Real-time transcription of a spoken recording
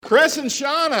Chris and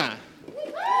Shauna,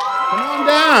 come on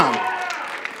down.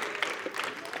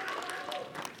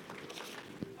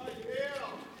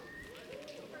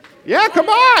 Yeah, come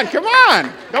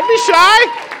on. Don't be shy.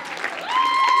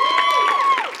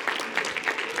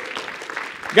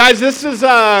 Guys, this is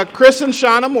Chris and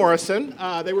Shauna Morrison.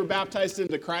 They were baptized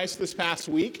into Christ this past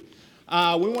week.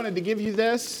 We wanted to give you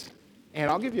this,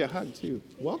 and I'll give you a hug too.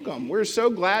 Welcome. We're so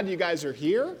glad you guys are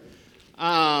here.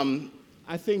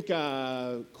 I think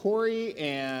Corey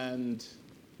and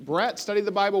Brett studied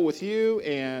the Bible with you,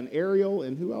 and Ariel,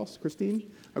 and who else? Christine?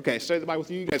 Okay, studied the Bible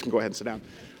with you. You guys can go ahead and sit down.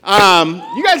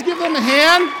 You guys give them a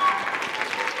hand.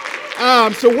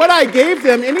 So what I gave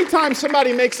them, anytime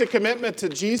somebody makes a commitment to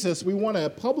Jesus, we want to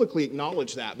publicly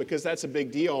acknowledge that because that's a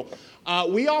big deal.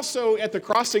 We also, at the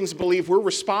Crossings, believe we're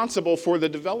responsible for the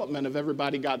development of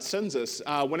everybody God sends us.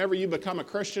 Whenever you become a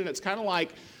Christian, it's kind of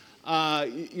like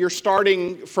you're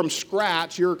starting from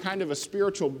scratch. You're kind of a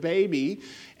spiritual baby.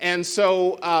 And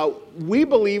so we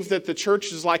believe that the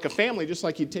church is like a family, just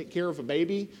like you take care of a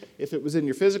baby. If it was in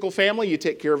your physical family, you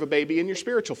take care of a baby in your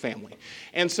spiritual family.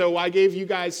 And so I gave you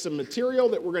guys some material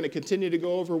that we're going to continue to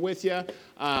go over with you,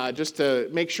 just to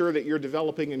make sure that you're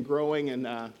developing and growing.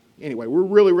 And anyway, we're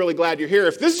really, really glad you're here.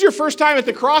 If this is your first time at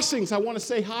the Crossings, I want to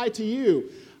say hi to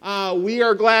you. We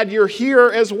are glad you're here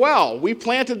as well. We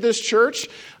planted this church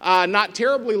not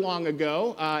terribly long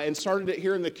ago and started it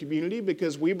here in the community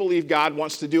because we believe God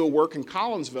wants to do a work in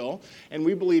Collinsville, and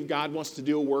we believe God wants to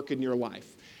do a work in your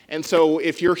life. And so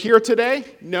if you're here today,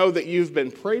 know that you've been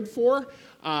prayed for.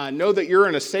 Know that you're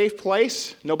in a safe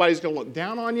place. Nobody's going to look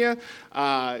down on you.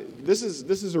 This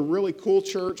is a really cool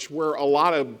church where a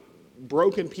lot of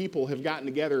broken people have gotten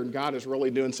together, and God is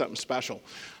really doing something special.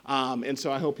 And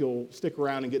so I hope you'll stick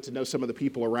around and get to know some of the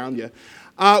people around you.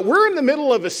 We're in the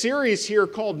middle of a series here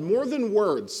called More Than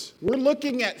Words. We're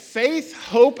looking at faith,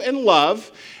 hope, and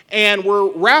love, and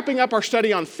we're wrapping up our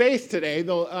study on faith today.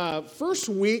 The first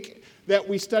week that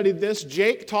we studied this,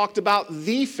 Jake talked about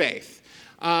the faith.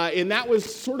 And that was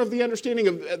sort of the understanding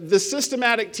of the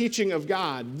systematic teaching of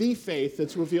God, the faith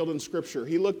that's revealed in Scripture.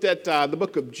 He looked at the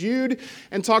book of Jude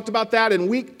and talked about that. In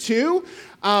week 2,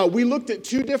 we looked at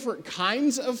 2 different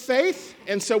kinds of faith.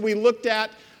 And so we looked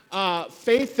at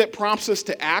faith that prompts us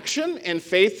to action and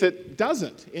faith that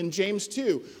doesn't in James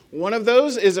 2. One of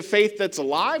those is a faith that's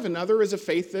alive. Another is a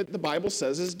faith that the Bible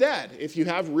says is dead. If you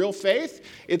have real faith,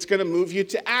 it's going to move you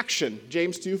to action.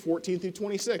 James 2, 14 through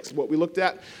 26, what we looked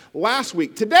at last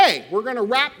week. Today, we're going to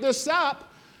wrap this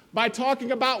up by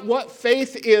talking about what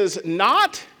faith is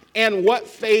not and what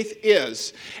faith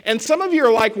is. And some of you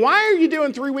are like, why are you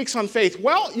doing 3 weeks on faith?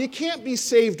 Well, you can't be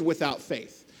saved without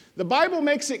faith. The Bible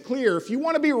makes it clear, if you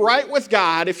want to be right with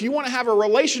God, if you want to have a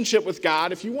relationship with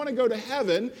God, if you want to go to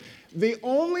heaven, the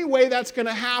only way that's going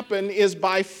to happen is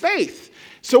by faith.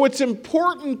 So it's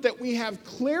important that we have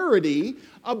clarity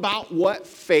about what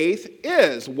faith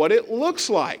is, what it looks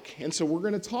like. And so we're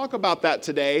going to talk about that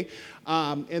today.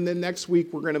 And then next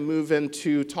week, we're going to move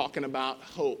into talking about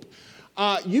hope.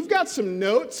 You've got some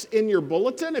notes in your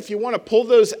bulletin. If you want to pull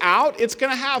those out, it's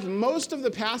going to have most of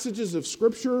the passages of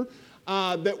Scripture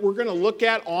that we're going to look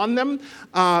at on them.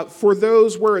 For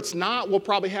those where it's not, we'll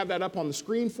probably have that up on the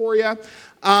screen for you.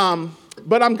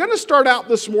 But I'm going to start out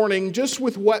this morning just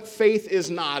with what faith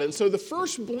is not. And so the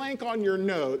first blank on your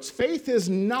notes, faith is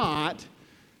not,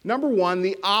 number 1,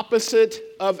 the opposite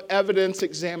of evidence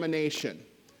examination.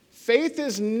 Faith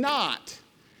is not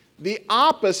the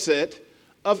opposite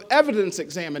of evidence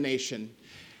examination.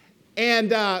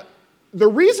 And the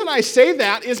reason I say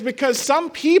that is because some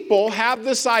people have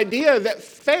this idea that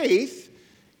faith,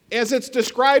 as it's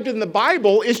described in the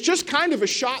Bible, is just kind of a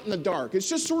shot in the dark. It's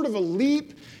just sort of a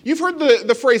leap. You've heard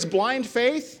the phrase blind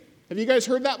faith? Have you guys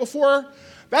heard that before?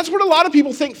 That's what a lot of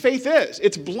people think faith is.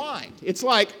 It's blind. It's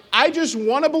like, I just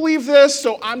want to believe this,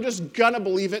 so I'm just going to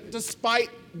believe it despite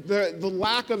the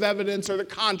lack of evidence or the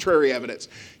contrary evidence.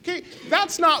 Okay,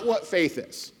 that's not what faith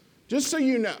is, just so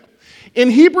you know. In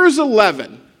Hebrews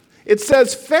 11, it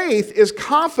says, faith is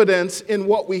confidence in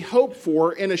what we hope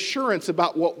for and assurance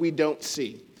about what we don't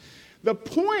see. The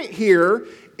point here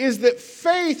is that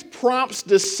faith prompts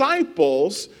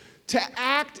disciples to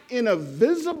act in a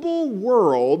visible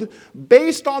world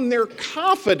based on their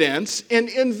confidence in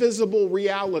invisible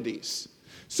realities.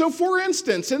 So for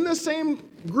instance, in the same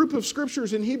group of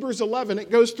scriptures in Hebrews 11, it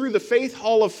goes through the Faith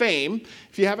Hall of Fame.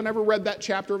 If you haven't ever read that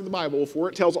chapter of the Bible before,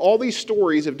 it tells all these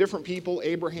stories of different people,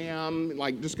 Abraham,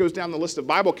 just goes down the list of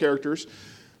Bible characters.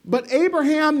 But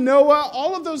Abraham, Noah,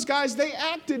 all of those guys, they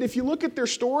acted, if you look at their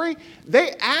story,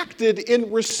 they acted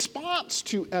in response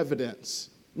to evidence.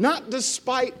 not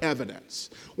despite evidence.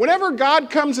 Whenever God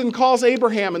comes and calls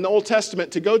Abraham in the Old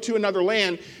Testament to go to another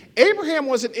land, Abraham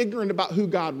wasn't ignorant about who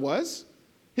God was.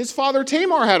 His father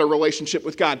Tamar had a relationship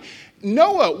with God.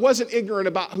 Noah wasn't ignorant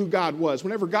about who God was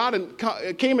whenever God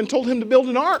came and told him to build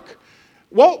an ark.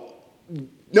 Well,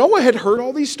 Noah had heard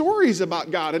all these stories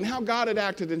about God and how God had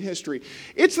acted in history.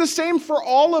 It's the same for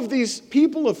all of these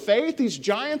people of faith, these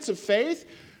giants of faith.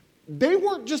 They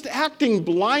weren't just acting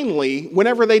blindly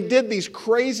whenever they did these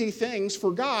crazy things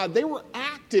for God. They were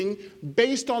acting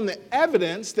based on the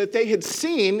evidence that they had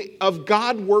seen of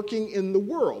God working in the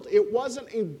world. It wasn't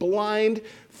a blind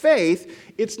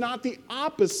faith. It's not the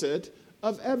opposite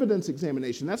of evidence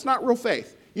examination. That's not real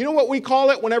faith. You know what we call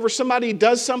it whenever somebody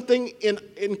does something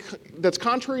that's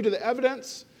contrary to the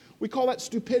evidence? We call that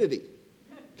stupidity.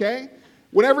 Okay?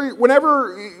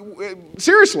 Whenever,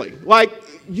 seriously, like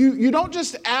you don't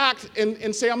just act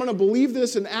and say, I'm going to believe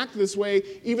this and act this way,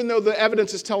 even though the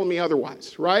evidence is telling me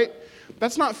otherwise, right?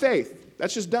 That's not faith.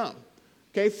 That's just dumb.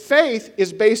 Okay? Faith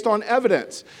is based on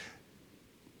evidence.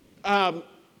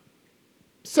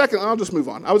 Second, I'll just move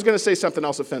on. I was going to say something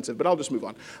else offensive, but I'll just move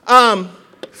on.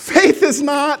 Faith is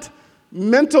not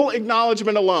mental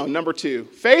acknowledgement alone. Number 2,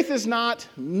 faith is not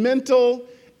mental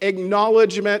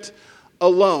acknowledgement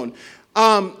alone.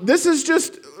 This is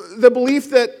just the belief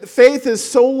that faith is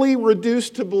solely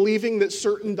reduced to believing that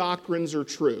certain doctrines are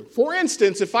true. For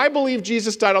instance, if I believe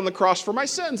Jesus died on the cross for my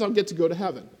sins, I'll get to go to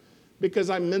heaven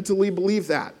because I mentally believe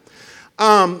that.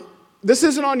 This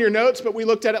isn't on your notes, but we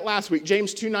looked at it last week.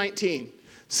 James 2:19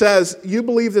 says, you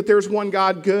believe that there's one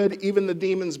God, good, even the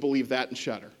demons believe that and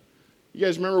shudder. You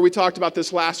guys remember we talked about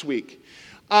this last week.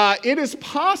 It is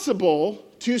possible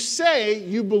to say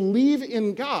you believe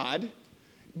in God,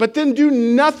 but then do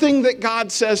nothing that God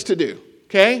says to do,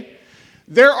 okay?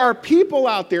 There are people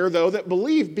out there, though, that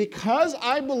believe, because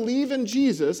I believe in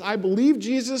Jesus, I believe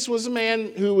Jesus was a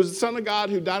man who was the Son of God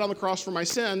who died on the cross for my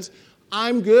sins,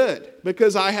 I'm good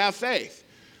because I have faith.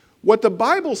 What the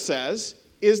Bible says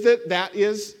is that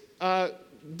is a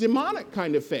demonic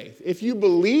kind of faith. If you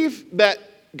believe that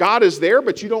God is there,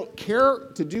 but you don't care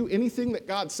to do anything that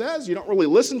God says, you don't really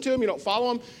listen to him, you don't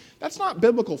follow him, that's not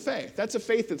biblical faith. That's a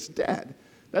faith that's dead.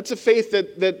 That's a faith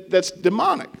that's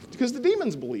demonic, because the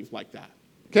demons believe like that.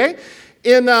 Okay?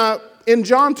 In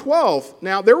John 12,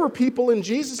 now there were people in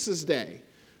Jesus' day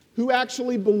who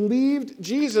actually believed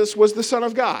Jesus was the Son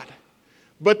of God.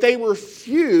 But they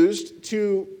refused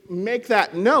to make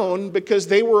that known because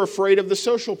they were afraid of the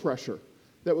social pressure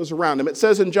that was around him. It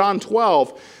says in John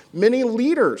 12, many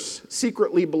leaders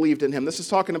secretly believed in him. This is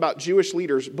talking about Jewish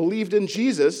leaders, believed in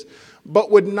Jesus,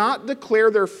 but would not declare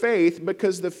their faith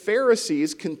because the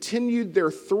Pharisees continued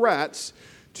their threats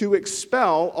to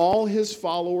expel all his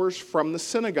followers from the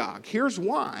synagogue. Here's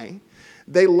why.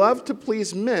 They loved to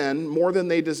please men more than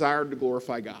they desired to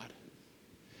glorify God.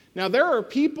 Now, there are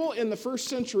people in the first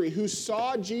century who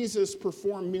saw Jesus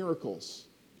perform miracles,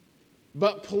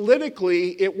 but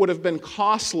politically it would have been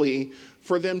costly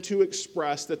for them to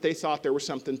express that they thought there was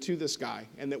something to this guy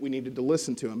and that we needed to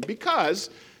listen to him, because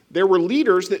there were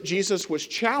leaders that Jesus was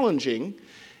challenging,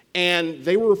 and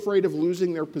they were afraid of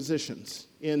losing their positions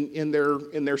in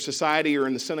their society or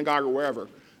in the synagogue or wherever.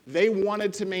 They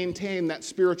wanted to maintain that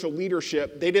spiritual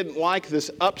leadership. They didn't like this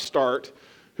upstart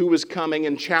who was coming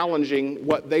and challenging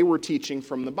what they were teaching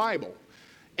from the Bible.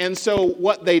 And so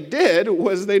what they did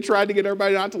was they tried to get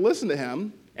everybody not to listen to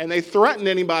him, and they threatened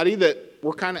anybody that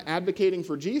were kind of advocating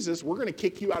for Jesus, we're going to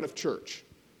kick you out of church.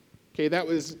 Okay, that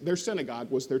was their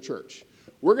synagogue, was their church.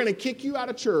 We're going to kick you out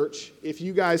of church if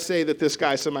you guys say that this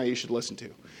guy's somebody you should listen to.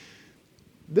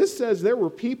 This says there were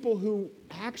people who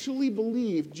actually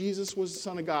believed Jesus was the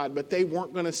Son of God, but they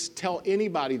weren't going to tell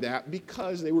anybody that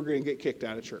because they were going to get kicked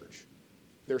out of church.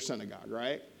 Their synagogue,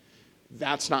 right?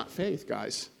 That's not faith,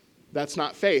 guys. That's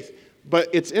not faith. But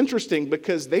it's interesting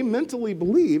because they mentally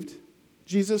believed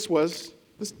Jesus was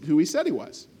who he said he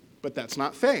was. But that's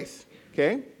not faith,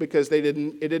 okay? Because it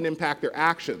didn't impact their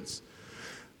actions.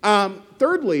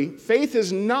 Thirdly, faith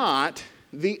is not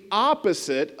the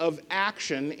opposite of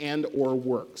action and or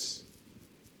works.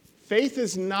 Faith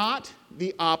is not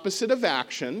the opposite of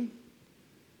action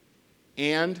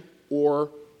and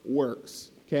or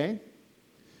works, okay?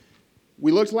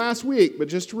 We looked last week, but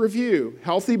just to review,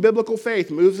 healthy biblical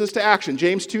faith moves us to action.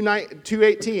 James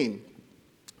 2:18.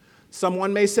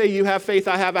 Someone may say, you have faith,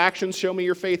 I have actions. Show me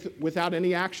your faith without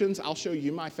any actions. I'll show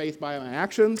you my faith by my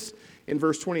actions. In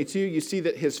verse 22, you see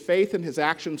that his faith and his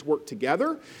actions work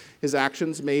together. His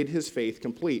actions made his faith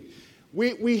complete.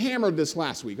 We hammered this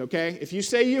last week, okay? If you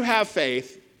say you have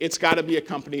faith, it's got to be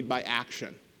accompanied by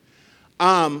action.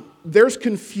 There's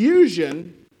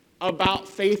confusion about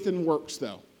faith and works,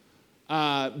 though,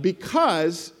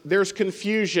 because there's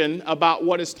confusion about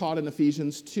what is taught in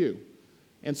Ephesians 2.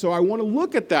 And so I want to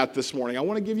look at that this morning. I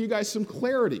want to give you guys some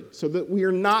clarity so that we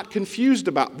are not confused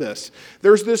about this.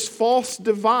 There's this false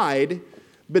divide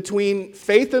between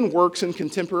faith and works in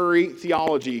contemporary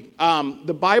theology.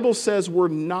 The Bible says we're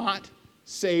not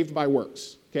saved by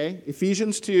works. Okay?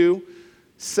 Ephesians 2,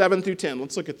 7 through 10.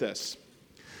 Let's look at this.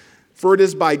 For it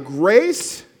is by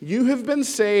grace you have been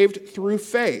saved through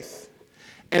faith.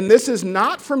 And this is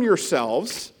not from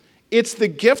yourselves. It's the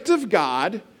gift of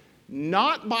God,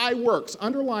 not by works.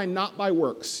 Underline, not by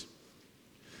works.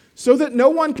 So that no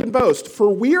one can boast. For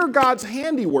we are God's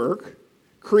handiwork,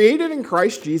 created in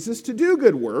Christ Jesus to do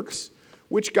good works,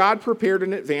 which God prepared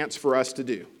in advance for us to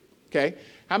do. Okay?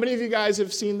 How many of you guys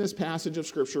have seen this passage of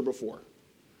Scripture before?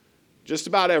 Just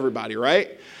about everybody,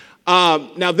 right?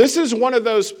 Now, this is one of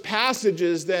those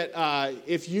passages that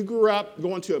if you grew up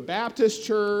going to a Baptist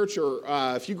church or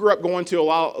if you grew up going to a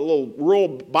little rural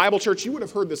Bible church, you would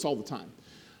have heard this all the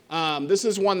time. This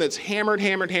is one that's hammered.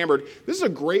 This is a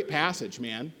great passage,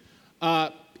 man.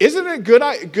 Isn't it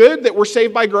good that we're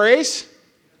saved by grace?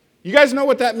 You guys know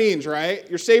what that means, right?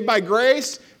 You're saved by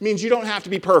grace means you don't have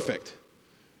to be perfect.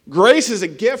 Grace is a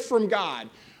gift from God.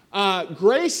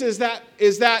 Grace is that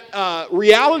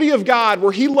reality of God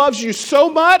where He loves you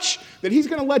so much that He's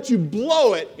going to let you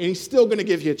blow it and He's still going to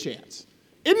give you a chance.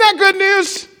 Isn't that good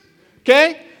news?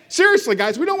 Okay? Seriously,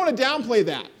 guys, we don't want to downplay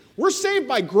that. We're saved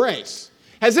by grace.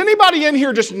 Has anybody in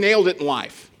here just nailed it in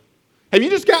life? Have you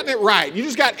just gotten it right? You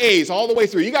just got A's all the way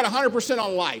through. You got 100%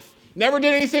 on life. Never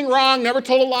did anything wrong, never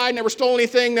told a lie, never stole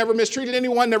anything, never mistreated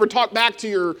anyone, never talked back to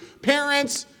your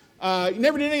parents. You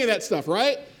never did any of that stuff,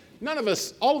 right? None of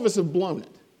us, all of us have blown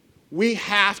it. We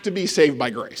have to be saved by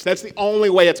grace. That's the only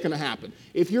way it's going to happen.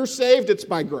 If you're saved, it's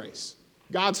by grace.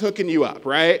 God's hooking you up,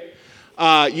 right?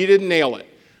 You didn't nail it.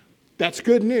 That's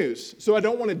good news. So I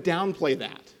don't want to downplay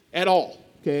that at all,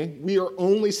 okay? We are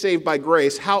only saved by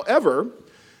grace. However,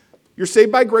 you're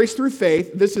saved by grace through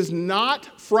faith. This is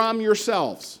not from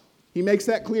yourselves. He makes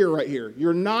that clear right here.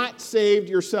 You're not saved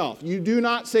yourself. You do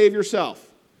not save yourself,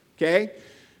 okay?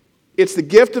 It's the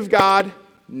gift of God,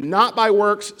 not by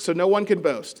works, so no one can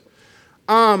boast.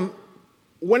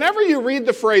 Whenever you read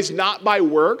the phrase not by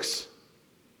works,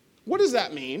 what does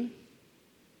that mean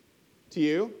to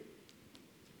you?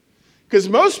 Because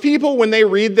most people, when they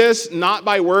read this, not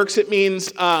by works, it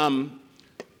means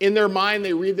in their mind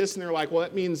they read this and they're like, well,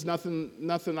 that means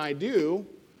nothing I do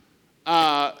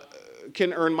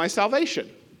can earn my salvation.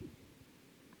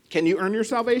 Can you earn your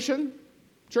salvation,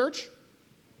 church?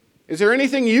 Is there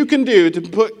anything you can do to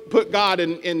put God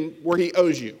in where He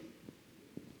owes you?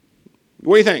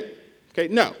 What do you think? Okay,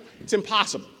 no, it's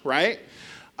impossible, right?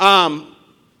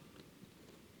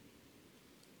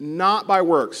 Not by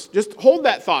works. Just hold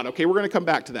that thought, okay? We're going to come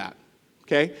back to that,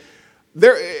 okay?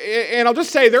 And I'll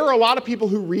just say there are a lot of people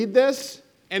who read this,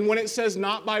 and when it says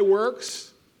not by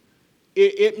works,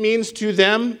 it means to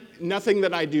them nothing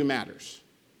that I do matters.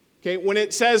 Okay, when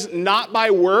it says not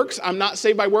by works, I'm not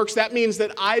saved by works, that means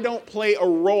that I don't play a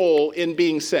role in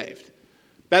being saved.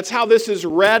 That's how this is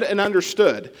read and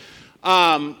understood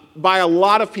by a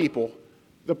lot of people.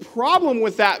 The problem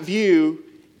with that view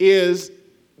is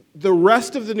the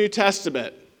rest of the New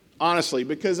Testament, honestly,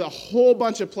 because a whole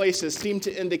bunch of places seem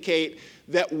to indicate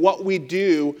that what we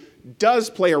do does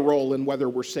play a role in whether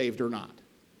we're saved or not.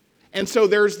 And so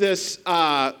there is this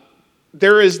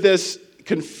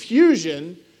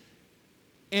confusion.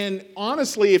 And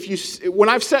honestly, when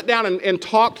I've sat down and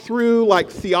talked through like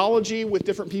theology with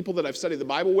different people that I've studied the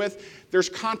Bible with, there's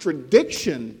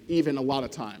contradiction even a lot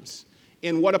of times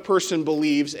in what a person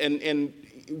believes and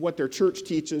what their church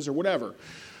teaches or whatever.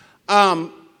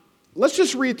 Let's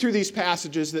just read through these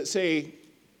passages that say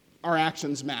our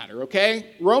actions matter,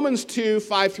 okay? Romans 2,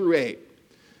 5 through 8.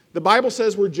 The Bible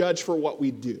says we're judged for what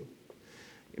we do.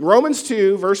 In Romans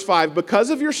 2, verse 5, because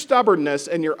of your stubbornness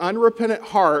and your unrepentant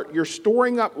heart, you're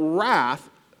storing up wrath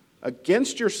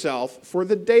against yourself for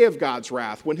the day of God's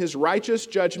wrath, when His righteous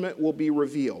judgment will be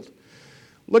revealed.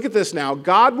 Look at this now.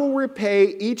 God will repay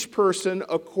each person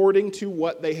according to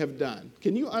what they have done.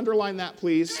 Can you underline that,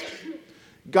 please?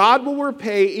 God will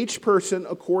repay each person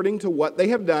according to what they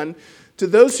have done. To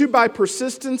those who by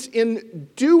persistence in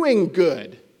doing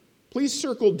good, please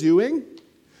circle doing,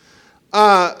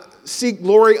 seek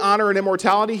glory, honor, and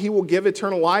immortality, He will give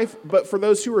eternal life. But for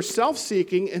those who are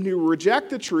self-seeking and who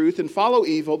reject the truth and follow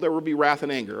evil, there will be wrath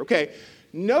and anger. Okay,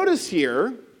 notice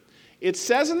here, it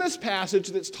says in this passage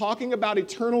that's talking about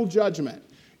eternal judgment.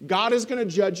 God is going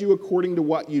to judge you according to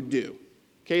what you do.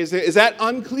 Okay, is that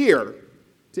unclear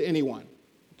to anyone?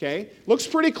 Okay? Looks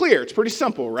pretty clear. It's pretty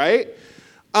simple, right?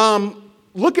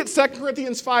 Look at 2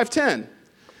 Corinthians 5:10. It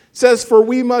says, "For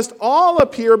we must all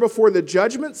appear before the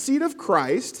judgment seat of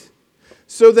Christ,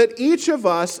 so that each of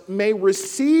us may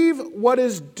receive what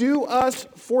is due us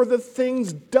for the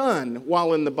things done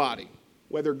while in the body,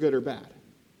 whether good or bad."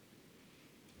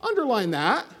 Underline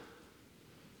that.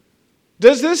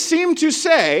 Does this seem to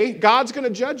say God's going to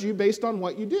judge you based on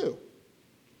what you do?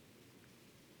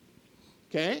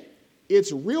 Okay?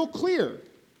 It's real clear.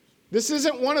 This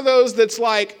isn't one of those that's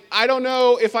like, I don't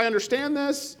know if I understand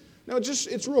this. No,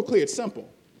 it's real clear. It's simple.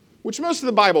 Which most of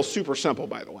the Bible is super simple,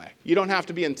 by the way. You don't have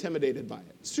to be intimidated by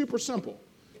it. It's super simple.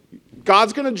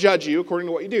 God's going to judge you according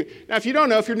to what you do. Now, if you don't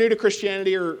know, if you're new to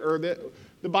Christianity or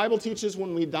the Bible teaches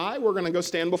when we die, we're going to go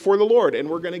stand before the Lord, and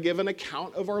we're going to give an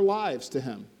account of our lives to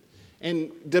him.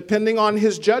 And depending on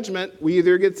his judgment, we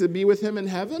either get to be with him in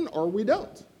heaven or we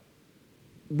don't.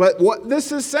 But what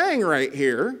this is saying right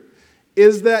here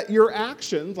is that your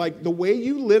actions, like the way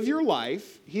you live your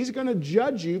life, he's going to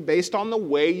judge you based on the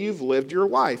way you've lived your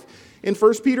life. In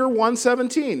 1 Peter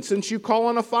 1:17, "Since you call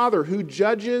on a Father who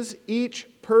judges each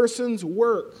person's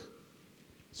work."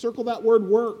 Circle that word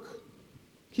work.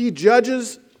 He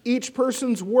judges each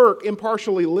person's work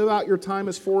impartially. Live out your time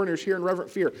as foreigners here in reverent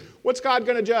fear. What's God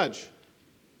going to judge?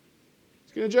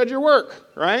 He's going to judge your work,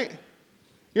 right?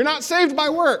 You're not saved by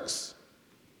works,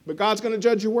 but God's going to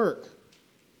judge your work.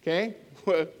 Okay?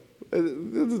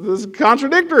 This is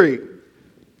contradictory,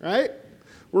 right?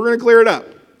 We're going to clear it up.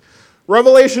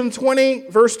 Revelation 20,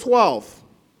 verse 12.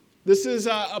 This is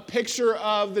a picture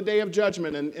of the day of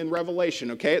judgment in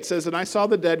Revelation, okay? It says, "And I saw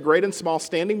the dead, great and small,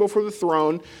 standing before the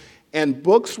throne, and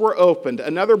books were opened.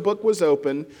 Another book was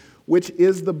opened, which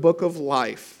is the book of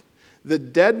life. The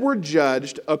dead were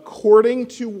judged according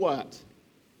to what?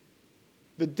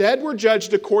 The dead were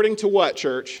judged according to what,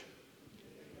 church?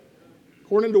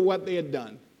 According to what they had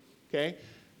done, okay?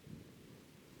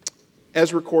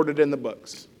 As recorded in the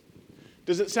books.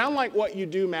 Does it sound like what you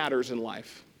do matters in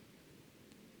life?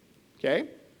 Okay?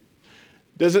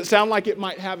 Does it sound like it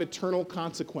might have eternal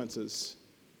consequences?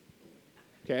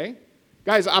 Okay?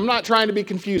 Guys, I'm not trying to be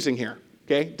confusing here,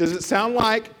 okay? Does it sound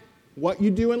like what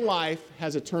you do in life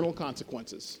has eternal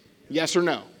consequences? Yes or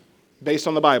no? Based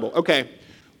on the Bible. Okay.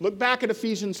 Look back at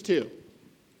Ephesians 2.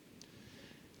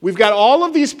 We've got all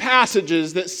of these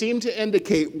passages that seem to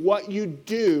indicate what you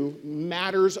do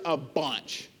matters a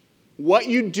bunch. What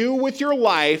you do with your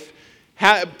life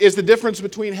is the difference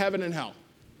between heaven and hell.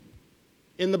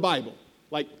 In the Bible.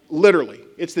 Like, literally.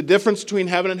 It's the difference between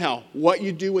heaven and hell. What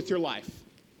you do with your life.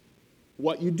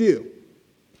 What you do.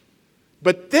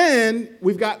 But then,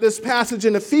 we've got this passage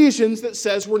in Ephesians that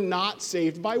says we're not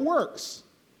saved by works.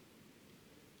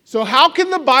 So how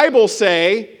can the Bible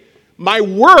say, my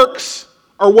works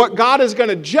are what God is going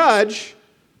to judge,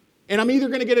 and I'm either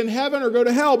going to get in heaven or go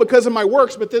to hell because of my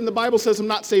works, but then the Bible says I'm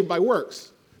not saved by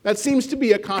works? That seems to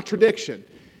be a contradiction.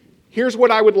 Here's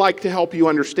what I would like to help you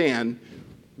understand.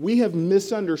 We have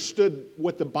misunderstood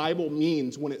what the Bible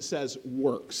means when it says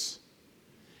works.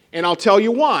 And I'll tell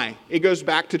you why. It goes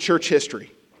back to church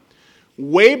history.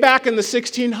 Way back in the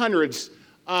 1600s,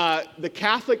 the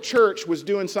Catholic Church was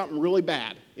doing something really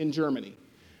bad in Germany.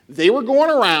 They were going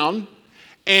around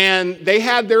and they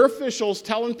had their officials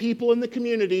telling people in the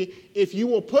community, if you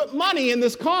will put money in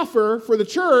this coffer for the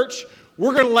church,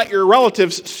 we're going to let your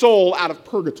relative's soul out of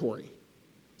purgatory.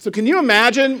 So can you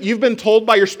imagine you've been told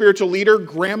by your spiritual leader,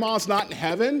 grandma's not in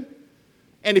heaven?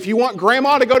 And if you want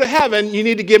grandma to go to heaven, you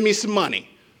need to give me some money.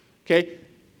 Okay?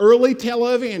 Early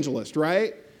televangelist,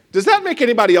 right? Does that make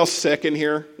anybody else sick in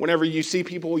here whenever you see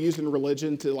people using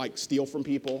religion to like steal from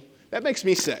people? That makes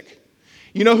me sick.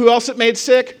 You know who else it made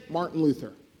sick? Martin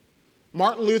Luther.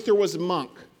 Martin Luther was a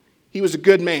monk. He was a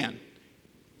good man.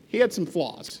 He had some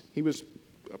flaws. We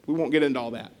won't get into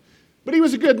all that. But he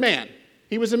was a good man.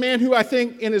 He was a man who I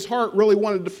think in his heart really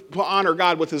wanted to honor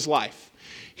God with his life.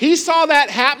 He saw that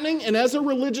happening, and as a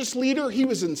religious leader, he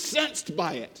was incensed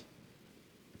by it.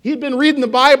 He'd been reading the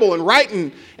Bible and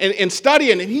writing and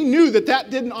studying, and he knew that that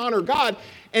didn't honor God.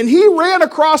 And he ran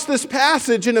across this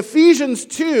passage in Ephesians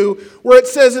 2 where it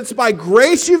says it's by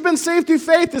grace you've been saved through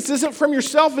faith. This isn't from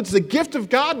yourself. It's the gift of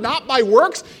God, not by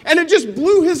works. And it just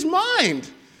blew his mind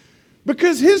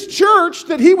because his church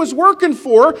that he was working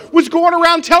for was going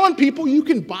around telling people you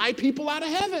can buy people out of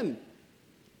heaven.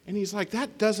 And he's like,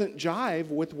 that doesn't jive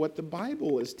with what the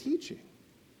Bible is teaching.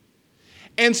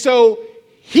 And so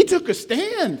he took a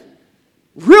stand,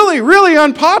 really, really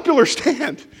unpopular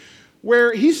stand,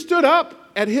 where he stood up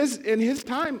in his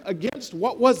time against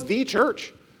what was the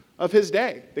church of his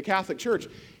day, the Catholic Church.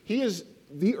 He is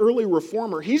the early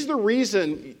reformer. He's the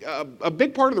reason, a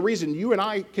big part of the reason you and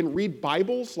I can read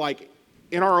Bibles like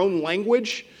in our own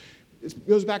language. It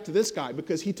goes back to this guy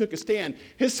because he took a stand.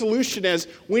 His solution is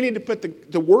we need to put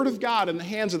the Word of God in the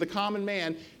hands of the common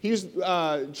man. He's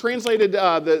translated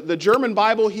the German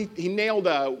Bible. He nailed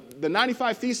the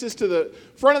 95 Thesis to the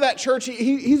front of that church.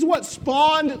 He's what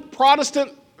spawned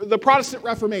the Protestant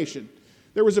Reformation.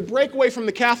 There was a breakaway from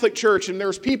the Catholic Church, and there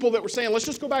was people that were saying, let's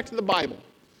just go back to the Bible.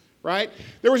 Right?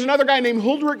 There was another guy named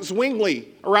Huldrych Zwingli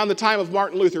around the time of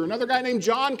Martin Luther. Another guy named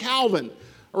John Calvin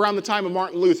around the time of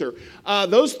Martin Luther.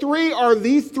 Those three are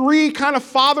the three kind of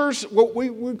fathers, what we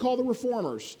would call the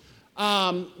reformers.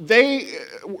 They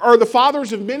are the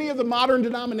fathers of many of the modern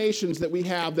denominations that we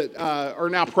have that are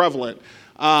now prevalent.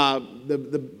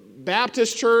 The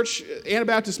Baptist Church,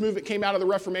 Anabaptist movement came out of the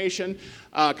Reformation,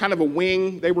 kind of a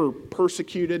wing. They were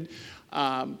persecuted.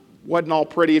 Wasn't all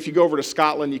pretty. If you go over to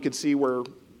Scotland, you can see where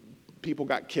people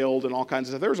got killed and all kinds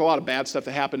of stuff. There was a lot of bad stuff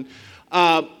that happened.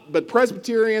 But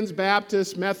Presbyterians,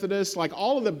 Baptists, Methodists, like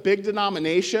all of the big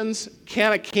denominations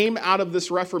kind of came out of this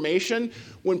Reformation.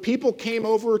 When people came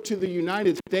over to the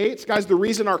United States, guys, the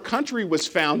reason our country was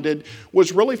founded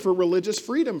was really for religious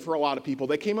freedom for a lot of people.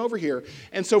 They came over here.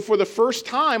 And so for the first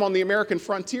time on the American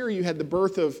frontier, you had the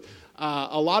birth of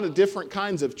a lot of different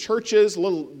kinds of churches,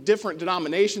 little different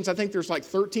denominations. I think there's like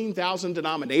 13,000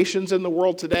 denominations in the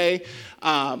world today.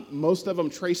 Most of them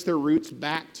trace their roots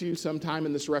back to sometime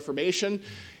in this Reformation.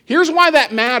 Here's why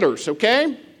that matters,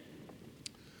 okay?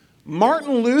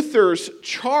 Martin Luther's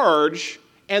charge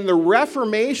and the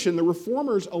Reformation, the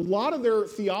Reformers, a lot of their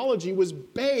theology was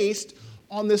based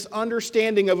on this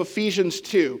understanding of Ephesians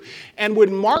 2. And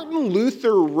when Martin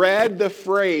Luther read the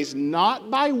phrase,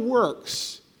 not by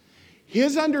works,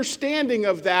 his understanding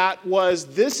of that was,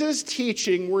 this is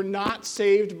teaching we're not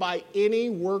saved by any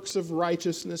works of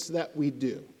righteousness that we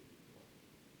do.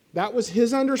 That was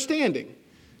his understanding.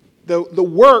 The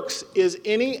works is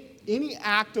any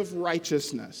act of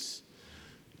righteousness.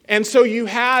 And so you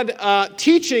had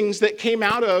teachings that came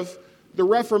out of the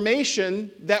Reformation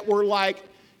that were like,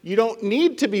 you don't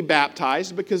need to be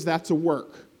baptized because that's a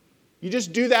work. You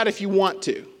just do that if you want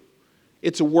to.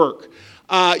 It's a work.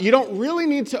 You don't really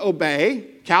need to obey,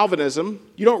 Calvinism.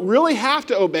 You don't really have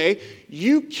to obey.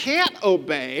 You can't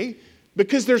obey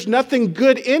because there's nothing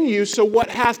good in you. So what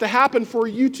has to happen for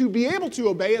you to be able to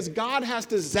obey is God has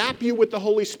to zap you with the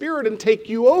Holy Spirit and take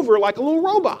you over like a little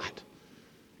robot.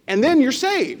 And then you're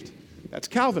saved. That's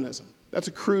Calvinism. That's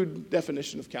a crude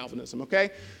definition of Calvinism,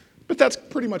 okay? But that's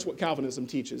pretty much what Calvinism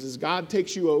teaches, is God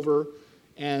takes you over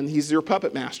and he's your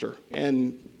puppet master.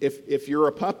 And if you're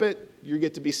a puppet, you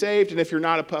get to be saved, and if you're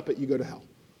not a puppet, you go to hell.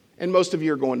 And most of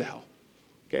you are going to hell.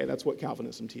 Okay, that's what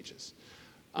Calvinism teaches.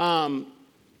 I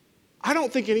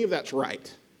don't think any of that's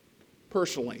right,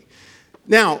 personally.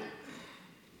 Now,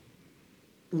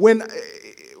 when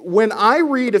I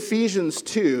read Ephesians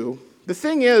 2, the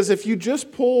thing is, if you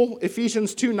just pull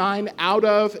Ephesians 2:9 out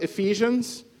of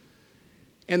Ephesians,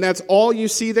 and that's all you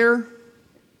see there,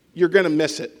 you're going to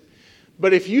miss it.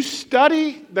 But if you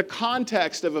study the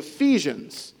context of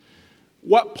Ephesians,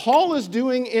 what Paul is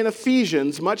doing in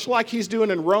Ephesians, much like he's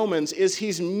doing in Romans, is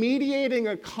he's mediating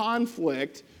a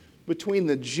conflict between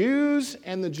the Jews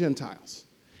and the Gentiles.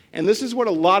 And this is what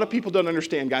a lot of people don't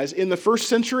understand, guys. In the first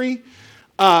century,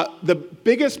 the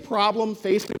biggest problem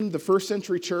facing the first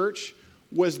century church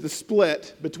was the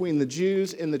split between the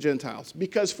Jews and the Gentiles.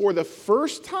 Because for the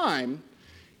first time,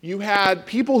 you had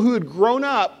people who had grown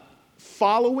up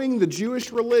following the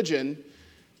Jewish religion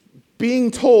being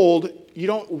told, you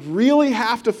don't really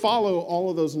have to follow all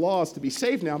of those laws to be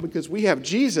saved now because we have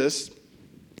Jesus.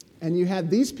 And you had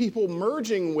these people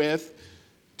merging with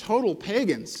total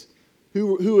pagans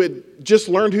who had just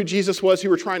learned who Jesus was, who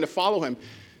were trying to follow him.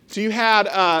 So you had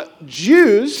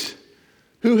Jews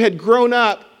who had grown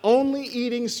up only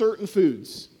eating certain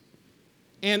foods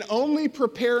and only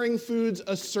preparing foods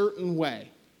a certain way,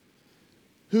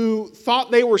 who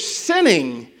thought they were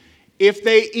sinning if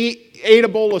they ate a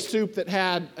bowl of soup that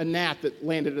had a gnat that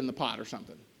landed in the pot or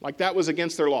something. Like that was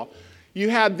against their law. You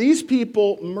had these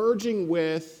people merging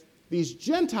with these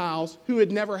Gentiles who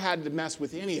had never had to mess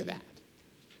with any of that.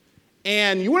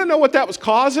 And you want to know what that was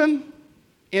causing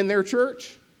in their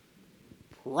church?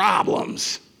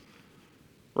 Problems.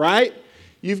 Right?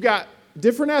 You've got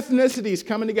different ethnicities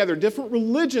coming together, different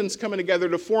religions coming together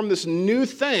to form this new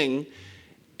thing.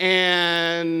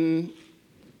 And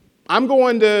I'm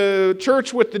going to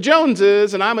church with the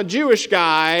Joneses, and I'm a Jewish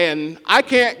guy, and I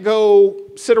can't go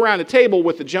sit around a table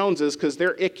with the Joneses because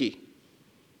they're icky.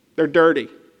 They're dirty.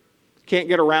 Can't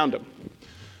get around them.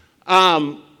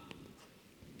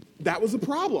 That was the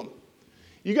problem.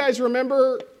 You guys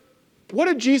remember, what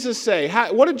did Jesus say?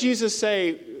 What did Jesus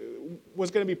say was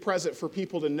going to be present for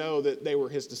people to know that they were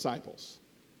his disciples?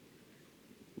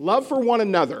 Love for one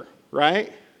another,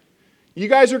 right? You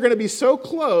guys are going to be so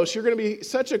close, you're going to be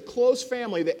such a close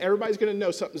family that everybody's going to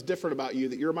know something's different about you,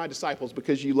 that you're my disciples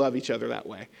because you love each other that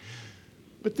way.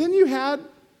 But then you had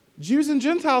Jews and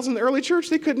Gentiles in the early church,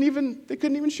 they couldn't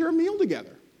even share a meal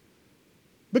together.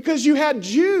 Because you had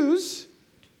Jews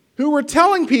who were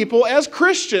telling people as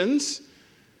Christians,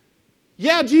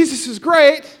 yeah, Jesus is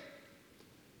great.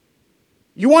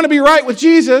 You want to be right with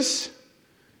Jesus.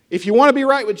 If you want to be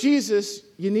right with Jesus,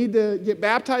 you need to get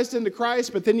baptized into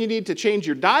Christ, but then you need to change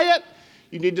your diet.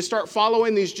 You need to start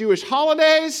following these Jewish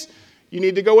holidays. You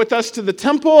need to go with us to the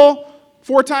temple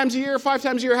 4 times a year, 5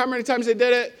 times a year, how many times they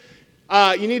did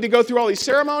it. You need to go through all these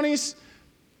ceremonies.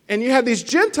 And you had these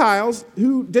Gentiles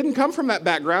who didn't come from that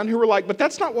background who were like, but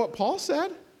that's not what Paul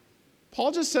said.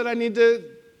 Paul just said I need to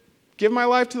give my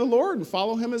life to the Lord and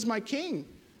follow him as my king.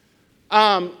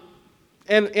 And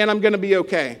I'm going to be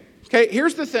okay. Okay,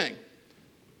 here's the thing.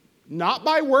 Not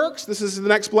by works, this is the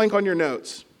next blank on your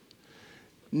notes.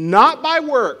 Not by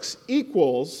works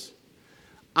equals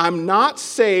I'm not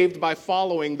saved by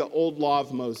following the old law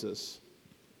of Moses.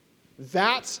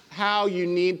 That's how you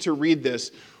need to read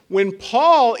this. When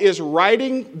Paul is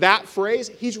writing that phrase,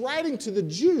 he's writing to the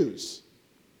Jews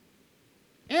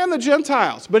and the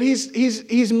Gentiles. But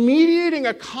he's mediating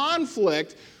a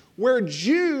conflict where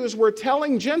Jews were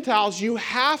telling Gentiles, you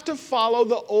have to follow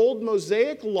the old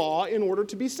Mosaic law in order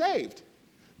to be saved.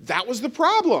 That was the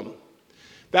problem.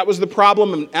 That was the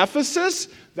problem in Ephesus.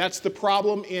 That's the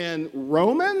problem in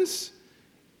Romans.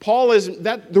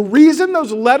 The reason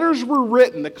those letters were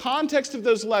written, the context of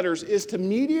those letters, is to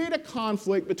mediate a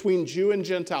conflict between Jew and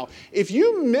Gentile. If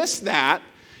you miss that,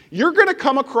 you're going to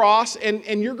come across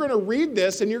and you're going to read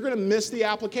this and you're going to miss the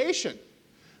application.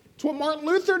 It's what Martin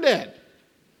Luther did.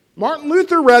 Martin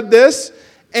Luther read this,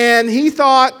 and he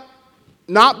thought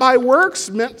not by works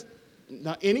meant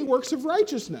not any works of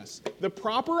righteousness. The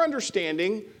proper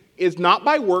understanding is not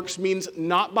by works means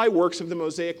not by works of the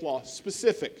Mosaic law.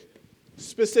 Specific.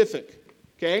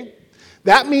 Okay?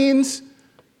 That means,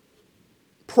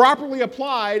 properly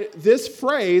applied, this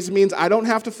phrase means I don't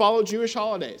have to follow Jewish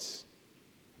holidays.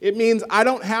 It means I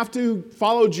don't have to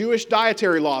follow Jewish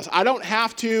dietary laws. I don't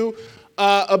have to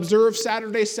observe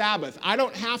Saturday Sabbath. I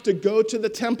don't have to go to the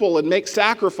temple and make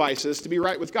sacrifices to be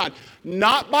right with God.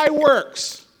 Not by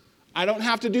works. I don't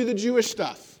have to do the Jewish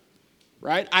stuff,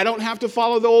 right? I don't have to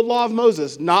follow the old law of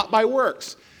Moses. Not by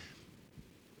works.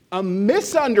 A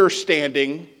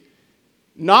misunderstanding,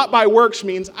 not by works,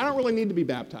 means I don't really need to be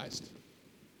baptized.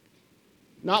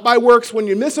 Not by works, when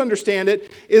you misunderstand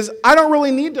it, is I don't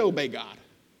really need to obey God.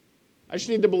 I just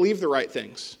need to believe the right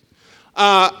things.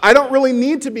 I don't really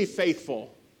need to be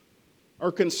faithful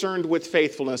or concerned with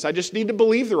faithfulness. I just need to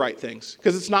believe the right things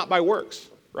because it's not by works,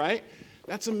 right?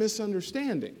 That's a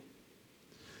misunderstanding.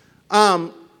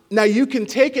 Now, you can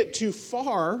take it too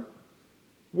far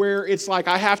where it's like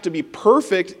I have to be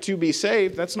perfect to be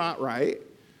saved. That's not right.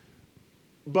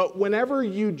 But whenever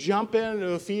you jump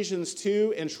into Ephesians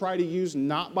 2 and try to use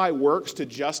not by works to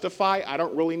justify, I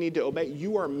don't really need to obey,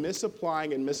 you are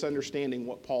misapplying and misunderstanding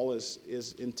what Paul is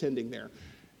intending there.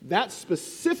 That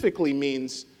specifically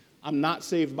means I'm not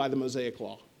saved by the Mosaic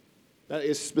law. That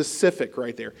is specific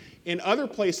right there. In other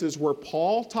places where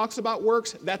Paul talks about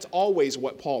works, that's always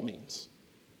what Paul means.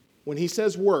 When he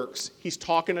says works, he's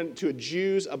talking to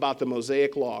Jews about the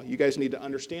Mosaic law. You guys need to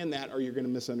understand that or you're going to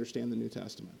misunderstand the New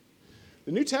Testament.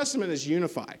 The New Testament is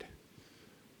unified,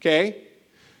 okay?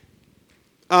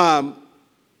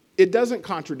 It doesn't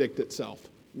contradict itself.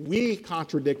 We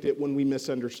contradict it when we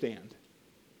misunderstand.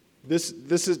 This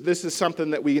is something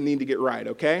that we need to get right,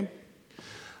 okay?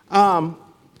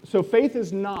 So faith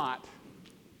is not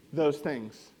those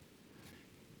things.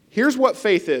 Here's what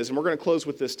faith is, and we're going to close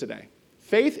with this today.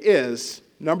 Faith is,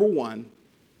 number one,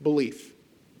 belief.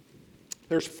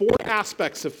 There's 4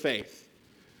 aspects of faith.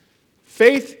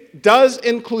 Faith does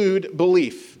include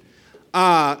belief.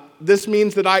 This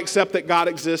means that I accept that God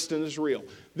exists and is real.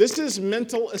 This is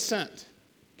mental assent.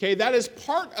 Okay, that is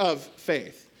part of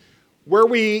faith. Where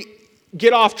we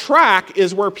get off track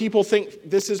is where people think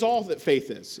this is all that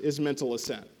faith is mental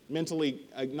assent. Mentally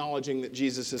acknowledging that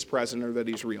Jesus is present or that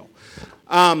he's real.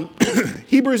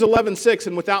 Hebrews 11:6,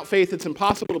 and without faith it's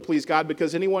impossible to please God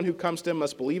because anyone who comes to him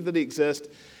must believe that he exists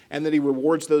and that he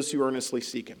rewards those who earnestly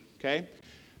seek him. Okay?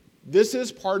 This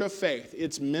is part of faith.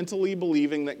 It's mentally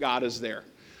believing that God is there.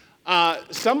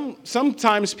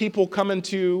 Sometimes people come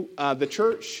into the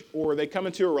church or they come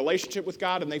into a relationship with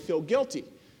God and they feel guilty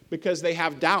because they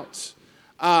have doubts.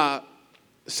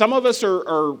 Some of us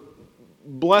are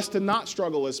blessed to not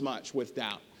struggle as much with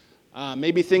doubt.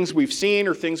 Maybe things we've seen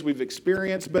or things we've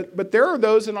experienced, but there are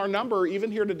those in our number,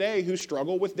 even here today, who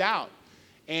struggle with doubt.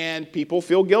 And people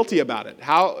feel guilty about it.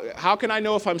 How can I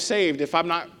know if I'm saved if I'm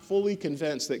not fully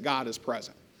convinced that God is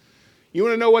present? You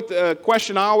want to know what the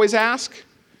question I always ask?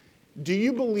 Do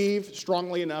you believe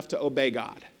strongly enough to obey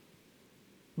God?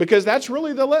 Because that's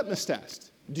really the litmus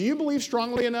test. Do you believe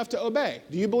strongly enough to obey?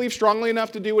 Do you believe strongly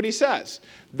enough to do what he says?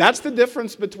 That's the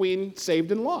difference between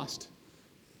saved and lost,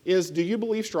 is do you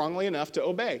believe strongly enough to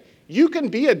obey? You can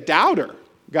be a doubter,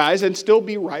 guys, and still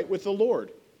be right with the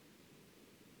Lord.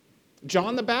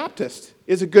 John the Baptist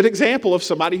is a good example of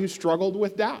somebody who struggled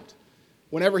with doubt.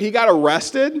 Whenever he got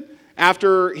arrested,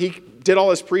 after he did all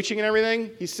his preaching and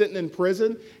everything, he's sitting in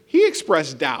prison, he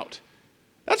expressed doubt.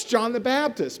 That's John the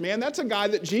Baptist, man. That's a guy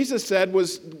that Jesus said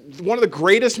was one of the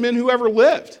greatest men who ever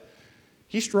lived.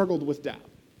 He struggled with doubt.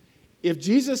 If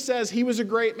Jesus says he was a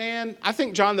great man, I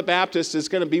think John the Baptist is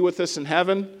going to be with us in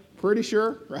heaven, pretty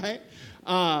sure, right?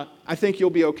 I think you'll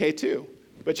be okay too,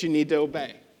 but you need to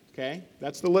obey. Okay,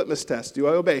 that's the litmus test. Do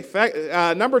I obey?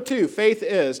 Number two, faith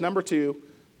is. Number two,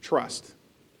 trust.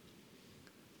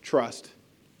 Trust.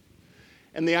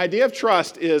 And the idea of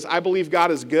trust is I believe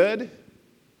God is good.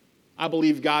 I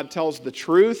believe God tells the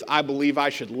truth. I believe I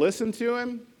should listen to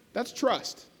him. That's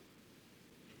trust.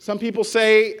 Some people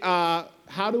say,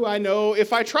 how do I know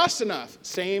if I trust enough?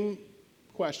 Same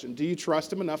question. Do you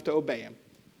trust him enough to obey him?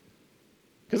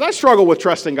 Because I struggle with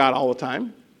trusting God all the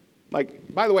time.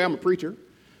 Like, by the way, I'm a preacher.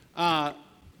 I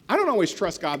don't always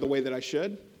trust God the way that I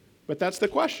should, but that's the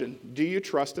question. Do you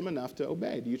trust him enough to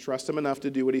obey? Do you trust him enough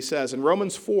to do what he says? In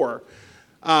Romans 4,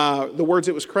 the words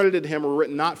that was credited to him were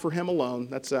written not for him alone.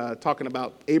 That's talking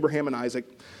about Abraham and Isaac,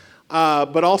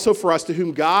 but also for us, to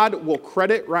whom God will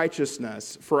credit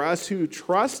righteousness. For us who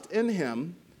trust in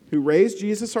him, who raised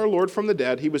Jesus our Lord from the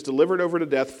dead. He was delivered over to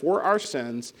death for our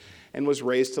sins and was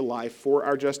raised to life for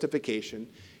our justification.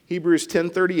 Hebrews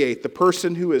 10:38, the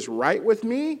person who is right with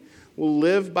me will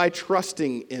live by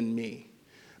trusting in me,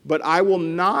 but I will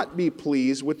not be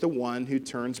pleased with the one who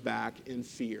turns back in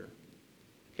fear.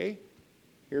 Okay,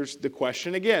 here's the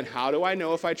question again. How do I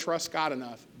know if I trust God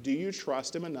enough? Do you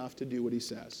trust him enough to do what he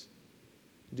says?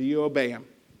 Do you obey him?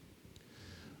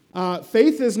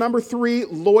 Faith is number three,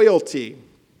 loyalty.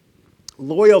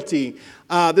 Loyalty.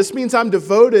 This means I'm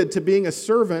devoted to being a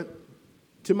servant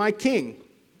to my king.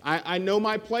 I know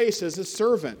my place as a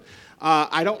servant.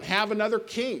 I don't have another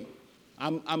king.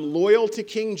 I'm loyal to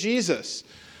King Jesus.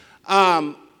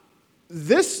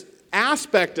 This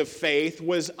aspect of faith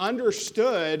was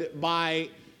understood by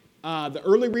the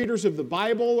early readers of the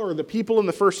Bible or the people in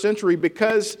the first century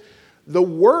because the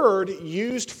word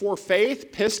used for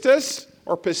faith, pistis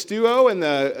or pistuo in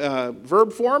the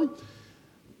verb form,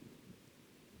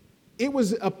 it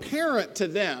was apparent to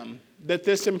them that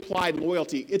this implied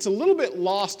loyalty. It's a little bit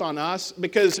lost on us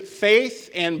because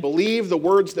faith and believe, the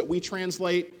words that we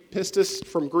translate pistis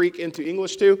from Greek into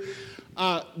English to,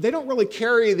 they don't really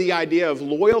carry the idea of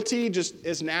loyalty just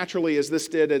as naturally as this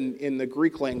did in the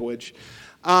Greek language.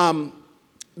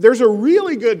 There's a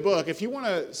really good book. If you want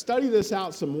to study this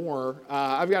out some more,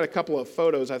 I've got a couple of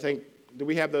photos, I think. Do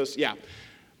we have those? Yeah.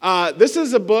 This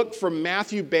is a book from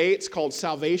Matthew Bates called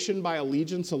Salvation by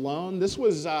Allegiance Alone. This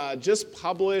was just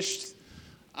published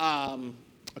a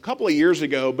couple of years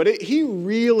ago, but he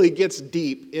really gets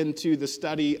deep into the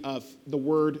study of the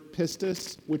word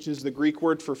pistis, which is the Greek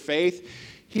word for faith.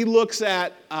 He looks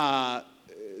at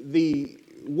the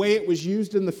way it was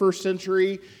used in the first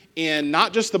century in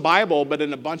not just the Bible, but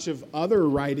in a bunch of other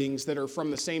writings that are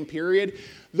from the same period.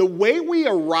 The way we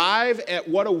arrive at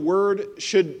what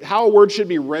how a word should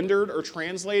be rendered or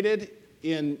translated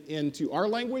into our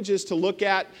language is to look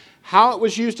at how it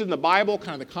was used in the Bible,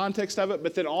 kind of the context of it,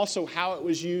 but then also how it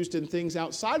was used in things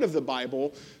outside of the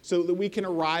Bible so that we can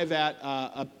arrive at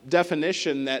a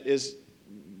definition that is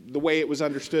the way it was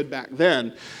understood back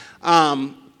then.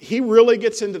 He really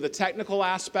gets into the technical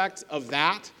aspect of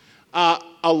that.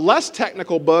 A less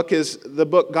technical book is the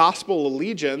book Gospel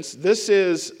Allegiance. This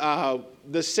is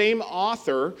the same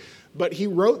author, but he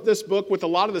wrote this book with a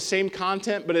lot of the same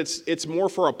content, but it's more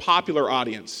for a popular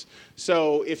audience.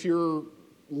 So if you're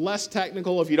less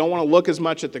technical, if you don't want to look as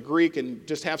much at the Greek and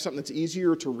just have something that's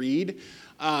easier to read,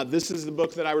 this is the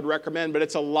book that I would recommend, but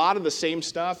it's a lot of the same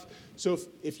stuff. So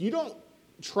if you don't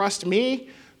trust me,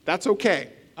 that's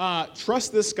okay.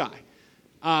 Trust this guy.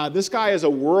 This guy is a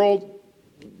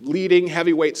world-leading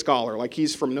heavyweight scholar. Like,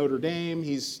 he's from Notre Dame.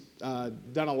 He's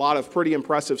done a lot of pretty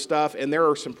impressive stuff, and there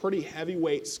are some pretty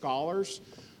heavyweight scholars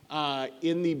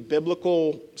in the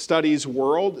biblical studies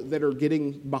world that are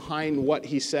getting behind what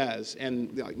he says.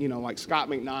 And, like Scott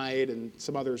McKnight and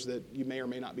some others that you may or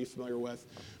may not be familiar with.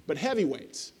 But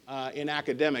heavyweights in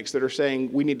academics that are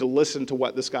saying we need to listen to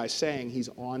what this guy's saying. He's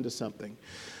on to something.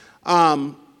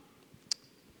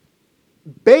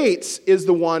 Bates is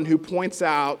the one who points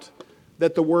out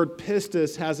that the word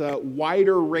pistis has a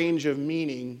wider range of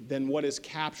meaning than what is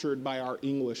captured by our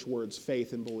English words,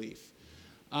 faith and belief.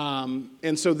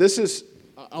 And so this is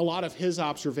a lot of his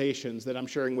observations that I'm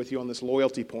sharing with you on this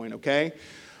loyalty point, okay?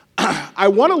 I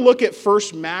want to look at 1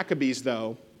 Maccabees,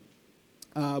 though.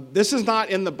 This is not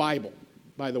in the Bible,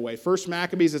 by the way. 1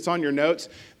 Maccabees, it's on your notes.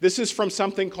 This is from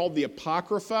something called the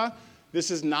Apocrypha. This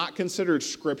is not considered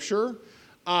scripture.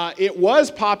 It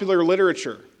was popular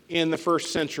literature in the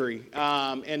first century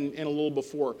and a little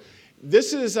before.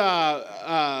 This is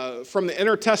from the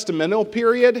intertestamental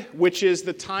period, which is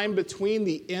the time between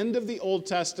the end of the Old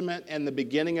Testament and the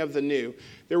beginning of the New.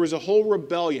 There was a whole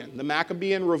rebellion, the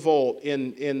Maccabean revolt,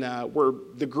 in where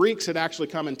the Greeks had actually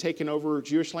come and taken over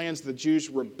Jewish lands. The Jews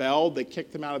rebelled. They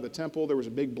kicked them out of the temple. There was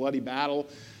a big bloody battle.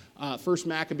 First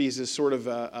Maccabees is sort of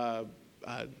a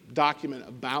document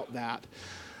about that.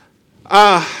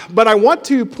 But I want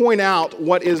to point out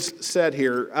what is said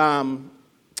here.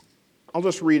 I'll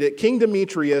just read it. King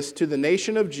Demetrius, to the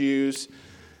nation of Jews,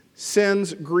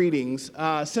 sends greetings.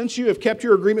 Since you have kept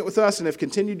your agreement with us and have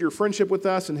continued your friendship with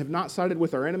us and have not sided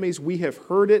with our enemies, we have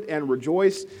heard it and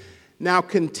rejoice. Now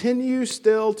continue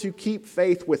still to keep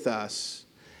faith with us,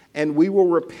 and we will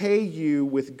repay you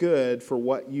with good for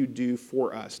what you do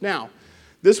for us. Now,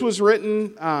 this was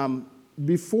written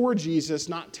before Jesus,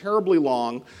 not terribly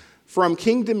long, from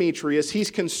King Demetrius. He's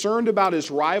concerned about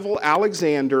his rival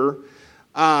Alexander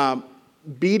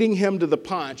beating him to the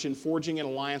punch and forging an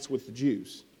alliance with the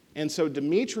Jews. And so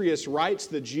Demetrius writes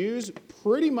the Jews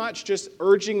pretty much just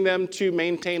urging them to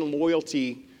maintain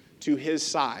loyalty to his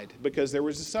side, because there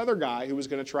was this other guy who was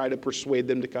going to try to persuade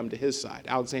them to come to his side,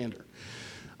 Alexander.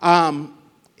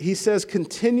 He says,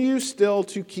 continue still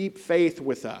to keep faith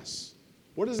with us.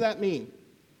 What does that mean?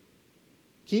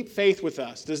 Keep faith with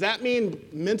us. Does that mean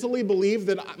mentally believe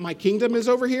that my kingdom is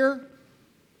over here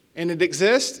and it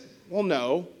exists? Well,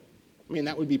 no. I mean,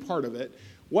 that would be part of it.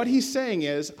 What he's saying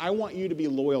is, I want you to be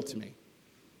loyal to me.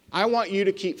 I want you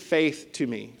to keep faith to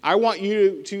me. I want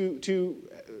you to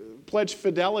pledge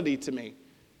fidelity to me.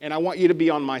 And I want you to be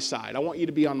on my side. I want you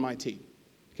to be on my team.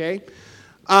 Okay?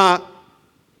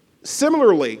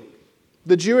 Similarly,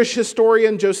 the Jewish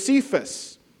historian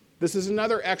Josephus. This is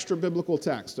another extra biblical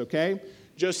text, okay?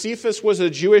 Josephus was a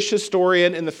Jewish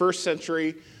historian in the first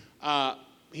century.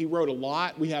 He wrote a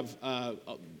lot. We have a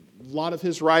lot of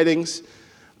his writings.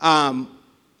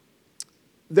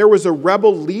 There was a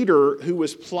rebel leader who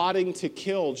was plotting to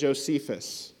kill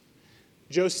Josephus.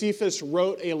 Josephus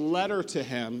wrote a letter to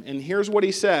him, and here's what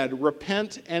he said: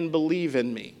 repent and believe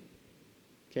in me.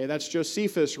 Okay, that's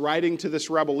Josephus writing to this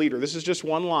rebel leader. This is just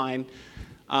one line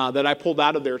that I pulled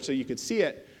out of there so you could see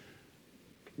it.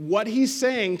 What he's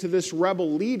saying to this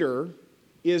rebel leader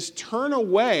is turn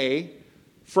away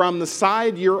from the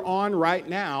side you're on right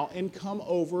now and come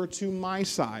over to my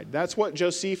side. That's what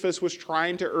Josephus was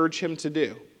trying to urge him to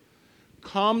do.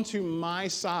 Come to my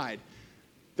side.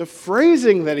 The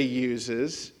phrasing that he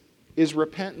uses is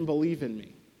repent and believe in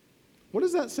me. What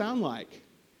does that sound like?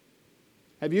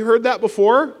 Have you heard that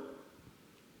before?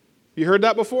 You heard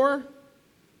that before?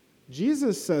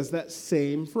 Jesus says that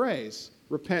same phrase.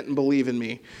 Repent and believe in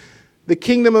me. The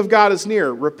kingdom of God is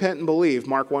near. Repent and believe.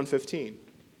 Mark 1:15.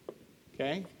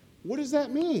 Okay? What does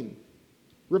that mean?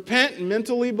 Repent and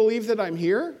mentally believe that I'm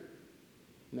here?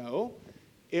 No.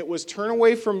 It was turn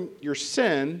away from your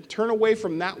sin, turn away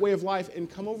from that way of life, and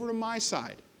come over to my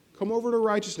side. Come over to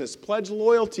righteousness. Pledge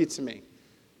loyalty to me.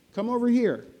 Come over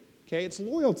here. Okay? It's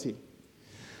loyalty.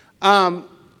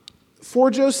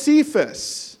 For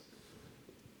Josephus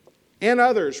and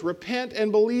others, repent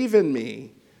and believe in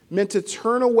me meant to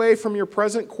turn away from your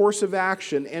present course of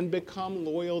action and become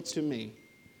loyal to me.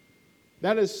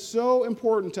 That is so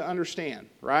important to understand,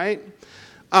 right?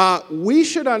 We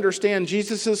should understand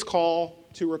Jesus' call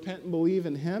to repent and believe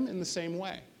in him in the same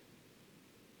way.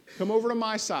 Come over to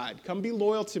my side. Come be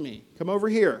loyal to me. Come over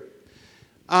here.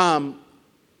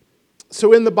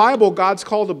 So in the Bible, God's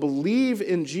call to believe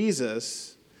in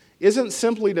Jesus isn't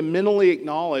simply to mentally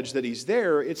acknowledge that he's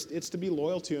there. It's to be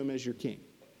loyal to him as your king.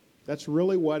 That's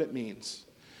really what it means.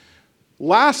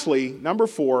 Lastly, number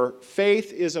 4,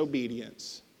 faith is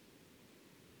obedience.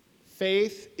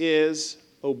 Faith is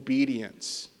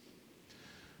obedience.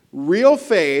 Real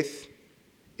faith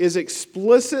is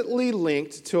explicitly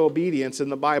linked to obedience in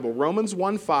the Bible. Romans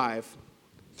 1:5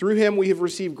 Through him we have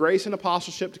received grace and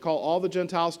apostleship to call all the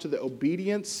Gentiles to the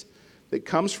obedience that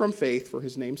comes from faith for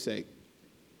his name's sake.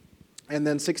 And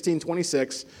then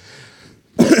 16:26,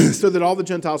 so that all the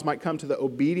Gentiles might come to the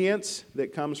obedience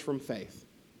that comes from faith.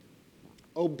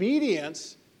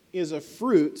 Obedience is a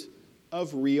fruit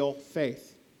of real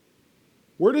faith.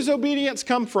 Where does obedience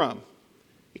come from?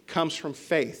 It comes from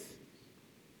faith.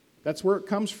 That's where it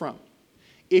comes from.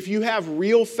 If you have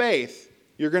real faith,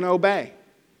 you're going to obey.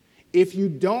 If you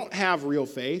don't have real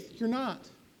faith, you're not.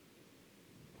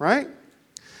 Right?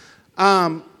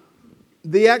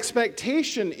 The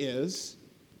expectation is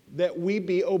that we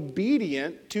be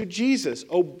obedient to Jesus.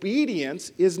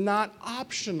 Obedience is not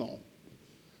optional.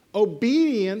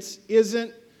 Obedience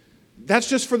isn't, that's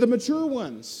just for the mature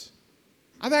ones.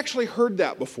 I've actually heard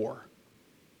that before.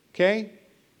 Okay?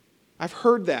 I've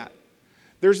heard that.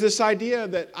 There's this idea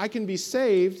that I can be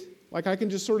saved, like I can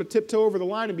just sort of tiptoe over the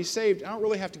line and be saved. I don't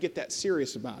really have to get that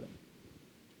serious about it.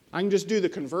 I can just do the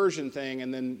conversion thing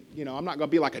and then, I'm not going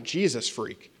to be like a Jesus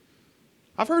freak.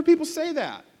 I've heard people say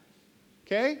that.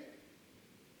 Okay?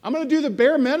 I'm going to do the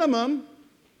bare minimum,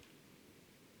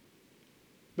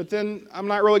 but then I'm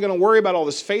not really going to worry about all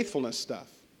this faithfulness stuff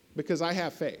because I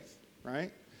have faith,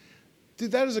 right?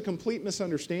 Dude, that is a complete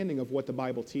misunderstanding of what the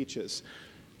Bible teaches.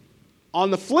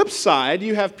 On the flip side,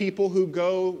 you have people who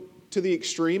go to the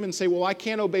extreme and say, well, I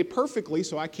can't obey perfectly,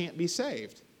 so I can't be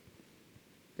saved.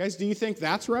 Guys, do you think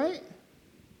that's right?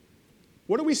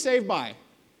 What are we saved by?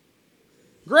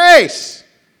 Grace.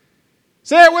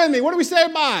 Say it with me. What are we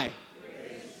saved by?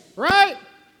 Grace. Right?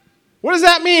 What does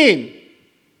that mean?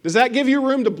 Does that give you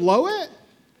room to blow it?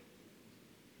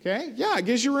 Okay? Yeah, it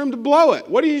gives you room to blow it.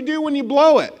 What do you do when you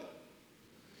blow it?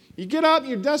 You get up,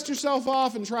 you dust yourself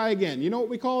off, and try again. You know what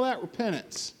we call that?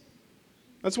 Repentance.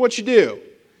 That's what you do.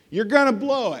 You're going to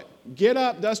blow it. Get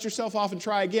up, dust yourself off, and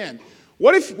try again.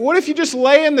 What if you just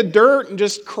lay in the dirt and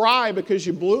just cry because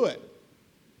you blew it?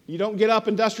 You don't get up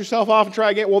and dust yourself off and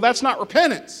try again. Well, that's not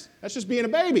repentance. That's just being a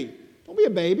baby. Don't be a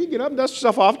baby. Get up and dust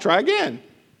yourself off and try again.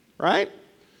 Right?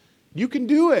 You can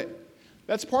do it.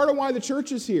 That's part of why the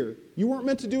church is here. You weren't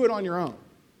meant to do it on your own.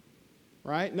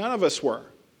 Right? None of us were.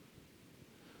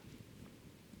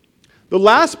 The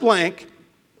last blank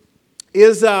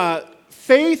is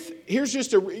faith. Here's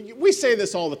just we say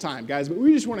this all the time, guys, but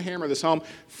we just want to hammer this home.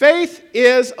 Faith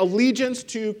is allegiance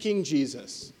to King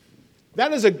Jesus.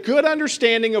 That is a good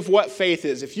understanding of what faith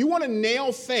is. If you want to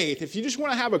nail faith, if you just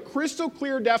want to have a crystal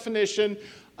clear definition,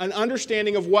 an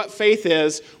understanding of what faith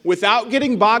is, without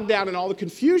getting bogged down in all the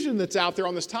confusion that's out there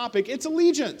on this topic, it's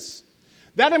allegiance.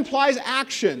 That implies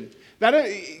action.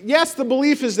 Yes, the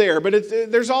belief is there, but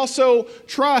there's also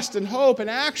trust and hope and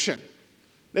action.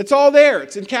 It's all there.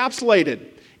 It's encapsulated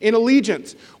in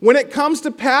allegiance. When it comes to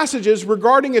passages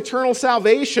regarding eternal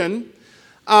salvation,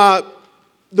 the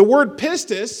word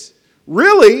pistis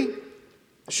really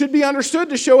should be understood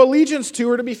to show allegiance to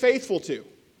or to be faithful to.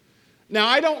 Now,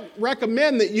 I don't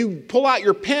recommend that you pull out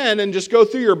your pen and just go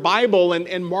through your Bible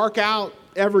and mark out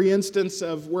every instance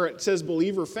of where it says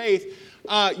believe or faith.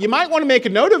 You might want to make a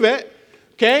note of it,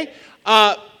 okay?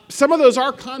 Some of those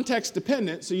are context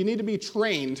dependent, so you need to be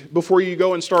trained before you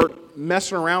go and start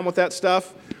messing around with that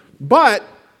stuff. But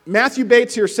Matthew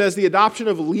Bates here says the adoption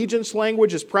of allegiance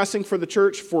language is pressing for the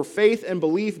church for faith and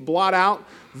belief blot out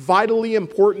vitally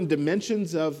important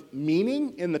dimensions of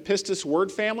meaning in the pistis word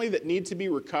family that need to be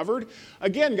recovered.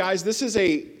 Again, guys, this is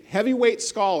a heavyweight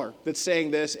scholar that's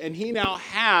saying this, and he now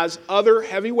has other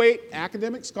heavyweight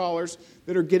academic scholars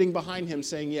that are getting behind him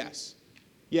saying yes.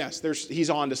 Yes, he's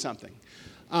on to something.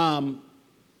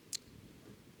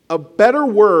 A better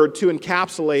word to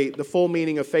encapsulate the full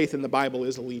meaning of faith in the Bible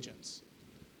is allegiance.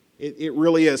 It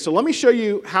really is. So let me show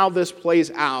you how this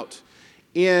plays out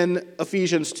in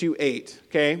Ephesians 2:8.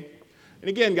 Okay? And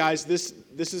again, guys, this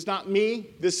is not me.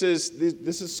 This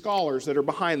is scholars that are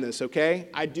behind this, okay?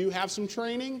 I do have some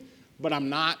training, but I'm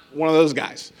not one of those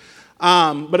guys.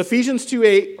 But Ephesians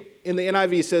 2:8 in the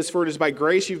NIV says, "For it is by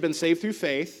grace you've been saved through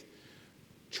faith."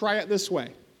 Try it this way.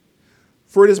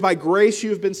 For it is by grace you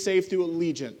have been saved through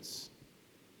allegiance.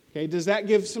 Okay, does that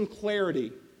give some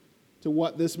clarity to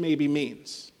what this maybe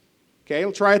means? Okay,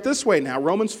 we'll try it this way now.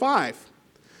 Romans 5.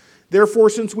 Therefore,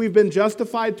 since we've been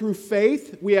justified through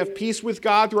faith, we have peace with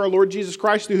God through our Lord Jesus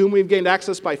Christ, through whom we've gained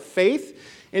access by faith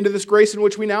into this grace in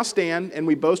which we now stand, and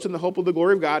we boast in the hope of the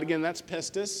glory of God. Again, that's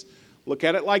pistis. Look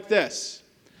at it like this.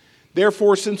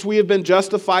 Therefore, since we have been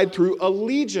justified through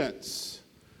allegiance,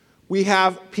 we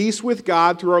have peace with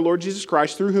God through our Lord Jesus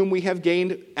Christ, through whom we have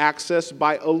gained access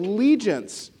by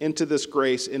allegiance into this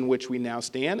grace in which we now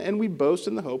stand, and we boast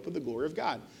in the hope of the glory of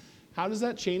God. How does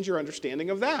that change your understanding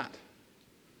of that?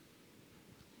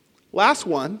 Last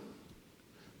one.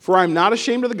 For I am not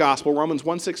ashamed of the gospel, Romans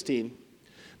 1:16,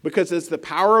 because it's the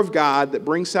power of God that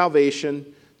brings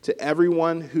salvation to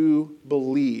everyone who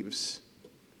believes.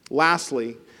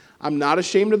 Lastly, I'm not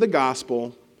ashamed of the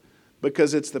gospel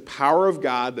because it's the power of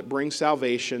God that brings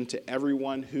salvation to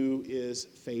everyone who is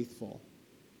faithful.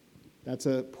 That's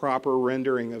a proper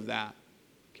rendering of that.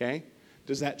 Okay?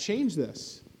 Does that change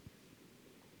this?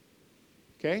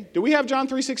 Okay? Do we have John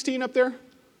 3:16 up there?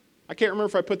 I can't remember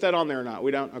if I put that on there or not.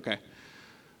 We don't? Okay.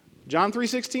 John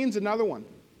 3:16 is another one.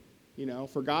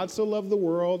 For God so loved the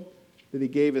world that he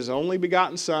gave his only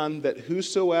begotten Son, that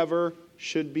whosoever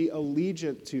should be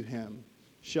allegiant to him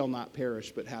shall not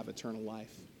perish but have eternal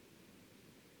life.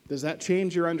 Does that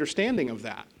change your understanding of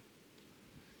that?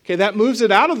 Okay, that moves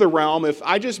it out of the realm. If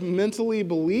I just mentally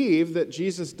believe that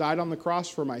Jesus died on the cross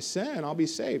for my sin, I'll be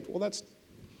saved. Well, that's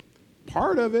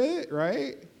part of it,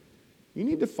 right? You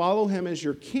need to follow him as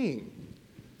your king.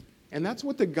 And that's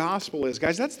what the gospel is.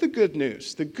 Guys, that's the good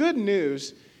news. The good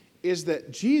news is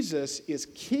that Jesus is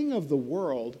king of the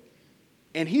world,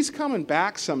 and he's coming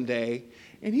back someday,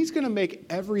 and he's going to make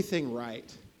everything right.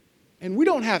 And we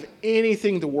don't have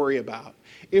anything to worry about.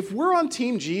 If we're on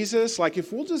Team Jesus, like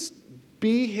if we'll just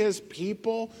be his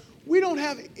people, we don't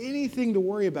have anything to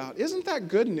worry about. Isn't that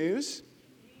good news?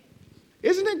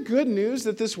 Isn't it good news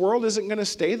that this world isn't going to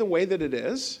stay the way that it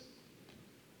is?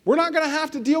 We're not going to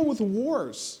have to deal with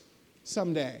wars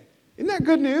someday. Isn't that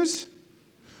good news?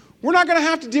 We're not going to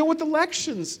have to deal with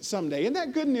elections someday. Isn't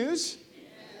that good news?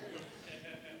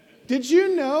 Did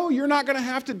you know you're not going to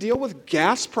have to deal with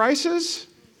gas prices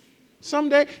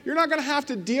someday? You're not going to have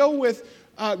to deal with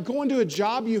going to a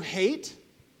job you hate.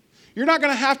 You're not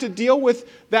going to have to deal with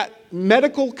that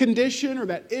medical condition or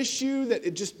that issue that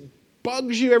it just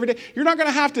bugs you every day. You're not going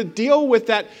to have to deal with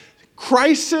that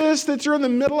crisis that you're in the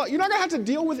middle of. You're not going to have to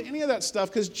deal with any of that stuff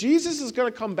because Jesus is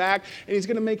going to come back and he's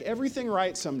going to make everything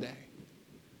right someday.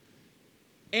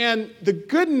 And the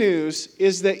good news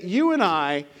is that you and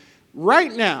I,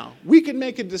 right now, we can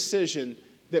make a decision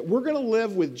that we're going to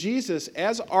live with Jesus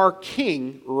as our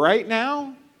king right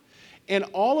now. And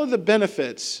all of the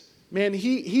benefits, man,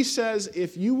 he says,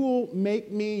 if you will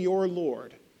make me your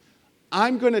Lord,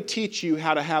 I'm going to teach you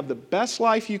how to have the best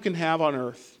life you can have on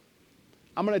earth.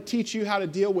 I'm going to teach you how to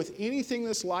deal with anything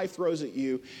this life throws at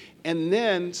you. And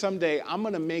then someday I'm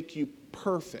going to make you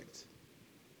perfect.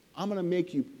 I'm going to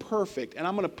make you perfect. And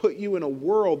I'm going to put you in a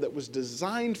world that was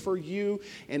designed for you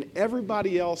and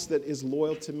everybody else that is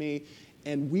loyal to me.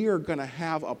 And we are going to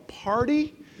have a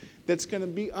party that's going to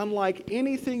be unlike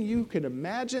anything you can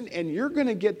imagine. And you're going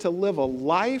to get to live a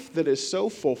life that is so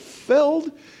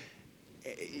fulfilled.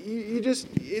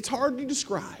 It's hard to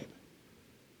describe.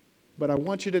 But I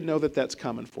want you to know that that's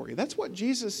coming for you. That's what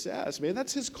Jesus says, man.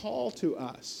 That's his call to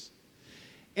us.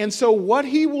 And so what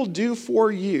he will do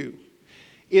for you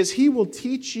is he will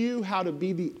teach you how to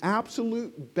be the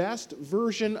absolute best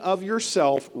version of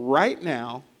yourself right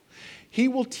now. He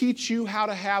will teach you how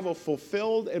to have a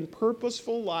fulfilled and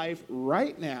purposeful life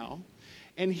right now.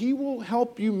 And he will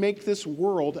help you make this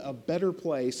world a better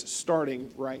place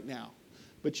starting right now.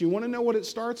 But you want to know what it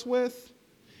starts with?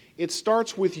 It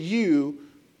starts with you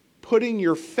putting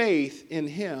your faith in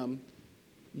him,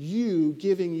 you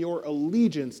giving your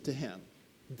allegiance to him.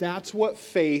 That's what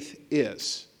faith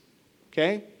is.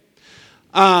 Okay?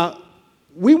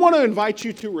 We want to invite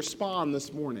you to respond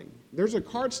this morning. There's a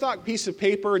cardstock piece of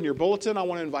paper in your bulletin. I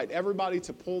want to invite everybody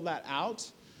to pull that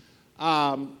out.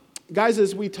 Guys,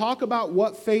 as we talk about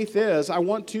what faith is, I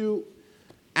want to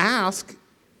ask,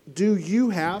 do you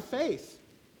have faith?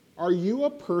 Are you a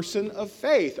person of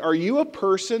faith? Are you a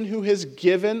person who has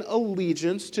given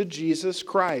allegiance to Jesus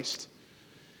Christ?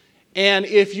 And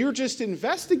if you're just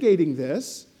investigating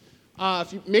this,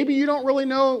 maybe you don't really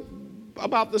know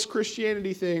about this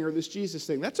Christianity thing or this Jesus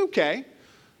thing, that's okay.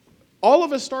 All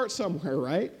of us start somewhere,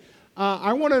 right?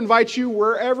 I want to invite you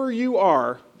wherever you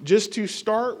are, just to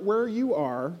start where you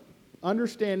are,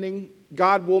 understanding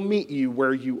God will meet you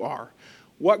where you are.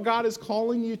 What God is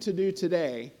calling you to do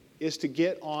today is to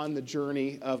get on the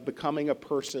journey of becoming a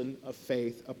person of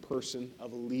faith, a person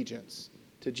of allegiance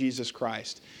to Jesus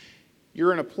Christ.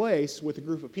 You're in a place with a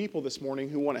group of people this morning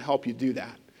who want to help you do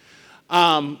that.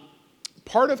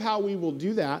 Part of how we will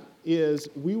do that is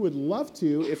we would love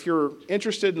to, if you're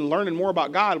interested in learning more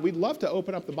about God, we'd love to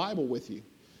open up the Bible with you.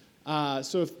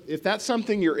 So if that's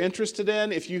something you're interested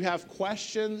in, if you have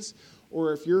questions,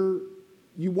 or if you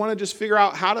want to just figure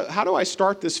out how do I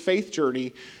start this faith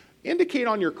journey, indicate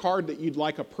on your card that you'd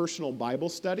like a personal Bible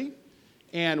study,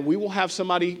 and we will have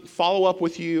somebody follow up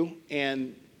with you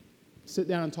and sit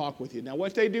down and talk with you. Now,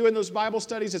 what they do in those Bible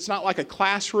studies, it's not like a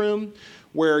classroom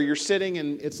where you're sitting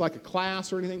and it's like a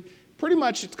class or anything. Pretty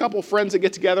much it's a couple of friends that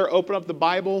get together, open up the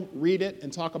Bible, read it,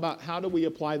 and talk about how do we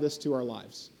apply this to our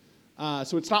lives.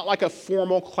 So it's not like a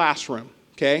formal classroom,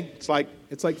 okay? It's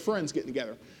like friends getting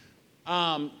together.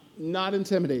 Not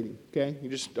intimidating, okay? You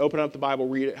just open up the Bible,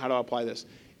 read it, how do I apply this?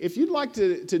 If you'd like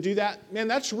to do that, man,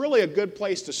 that's really a good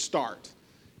place to start.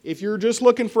 If you're just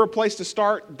looking for a place to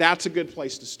start, that's a good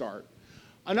place to start.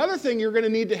 Another thing you're going to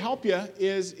need to help you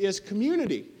is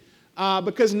community.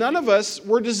 Because none of us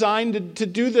were designed to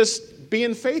do this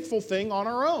being faithful thing on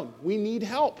our own. We need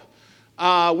help.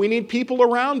 We need people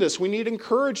around us. We need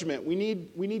encouragement. We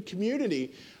need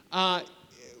community.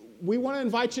 We want to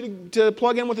invite you to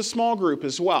plug in with a small group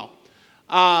as well.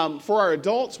 For our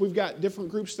adults, we've got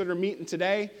different groups that are meeting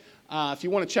today. If you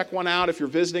want to check one out, if you're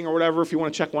visiting or whatever, if you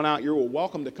want to check one out, you're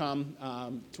welcome to come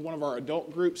to one of our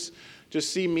adult groups.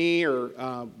 Just see me or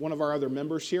one of our other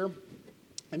members here,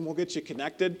 and we'll get you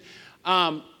connected.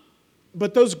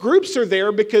 But those groups are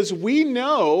there because we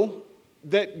know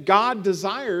that God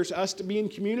desires us to be in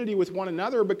community with one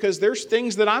another, because there's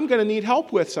things that I'm going to need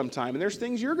help with sometime, and there's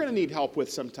things you're going to need help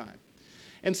with sometime.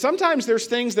 And sometimes there's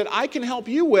things that I can help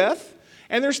you with,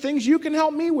 and there's things you can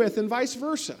help me with, and vice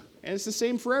versa. And it's the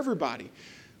same for everybody.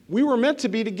 We were meant to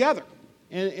be together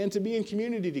and to be in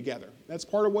community together. That's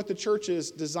part of what the church is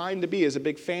designed to be, as a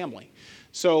big family.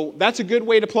 So that's a good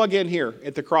way to plug in here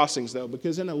at the Crossings, though,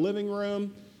 because in a living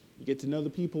room, you get to know the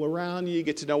people around you, you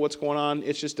get to know what's going on.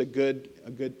 It's just a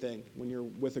good thing when you're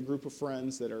with a group of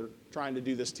friends that are trying to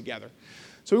do this together.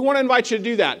 So we want to invite you to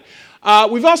do that.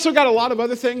 We've also got a lot of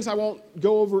other things. I won't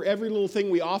go over every little thing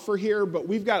we offer here, but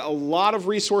we've got a lot of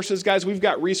resources, guys. We've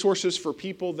got resources for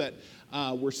people that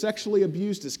were sexually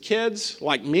abused as kids,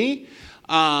 like me.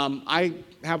 I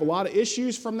have a lot of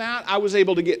issues from that. I was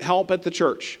able to get help at the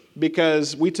church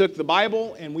because we took the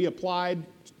Bible and we applied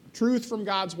truth from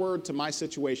God's Word to my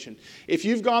situation. If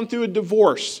you've gone through a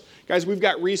divorce, guys, we've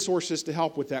got resources to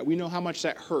help with that. We know how much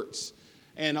that hurts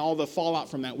and all the fallout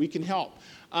from that. We can help.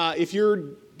 If you're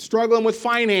struggling with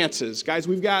finances, guys,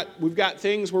 we've got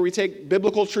things where we take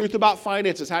biblical truth about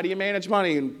finances. How do you manage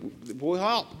money? And we'll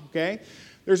help, okay?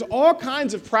 There's all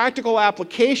kinds of practical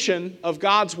application of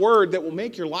God's Word that will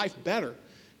make your life better.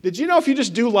 Did you know if you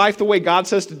just do life the way God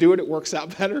says to do it, it works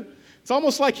out better? It's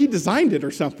almost like He designed it or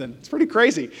something. It's pretty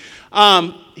crazy.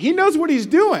 He knows what He's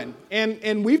doing.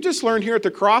 And we've just learned here at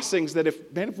the Crossings that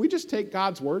if we just take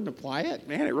God's Word and apply it,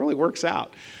 man, it really works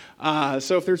out.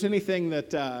 So if there's anything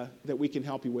that we can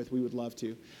help you with, we would love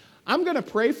to. I'm going to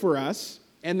pray for us,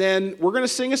 and then we're going to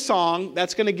sing a song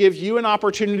that's going to give you an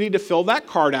opportunity to fill that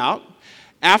card out.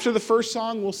 After the first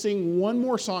song, we'll sing one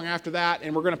more song after that,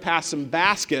 and we're going to pass some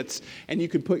baskets, and you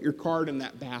can put your card in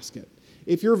that basket.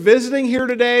 If you're visiting here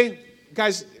today,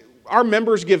 guys, our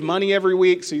members give money every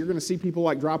week, so you're going to see people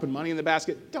like dropping money in the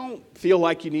basket. Don't feel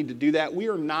like you need to do that. We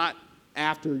are not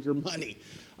after your money.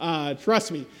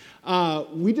 Trust me.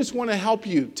 We just want to help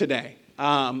you today.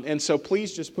 And so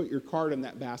please just put your card in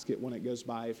that basket when it goes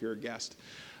by if you're a guest.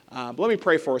 But let me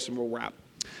pray for us and we'll wrap.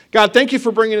 God, thank you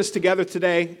for bringing us together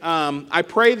today. I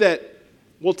pray that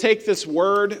we'll take this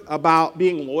word about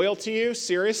being loyal to you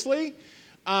seriously.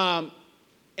 And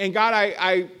God,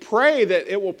 I pray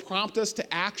that it will prompt us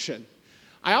to action.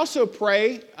 I also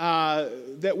pray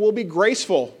that we'll be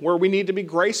graceful where we need to be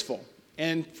graceful.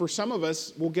 And for some of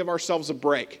us, we'll give ourselves a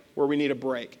break where we need a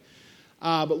break.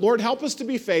 But Lord, help us to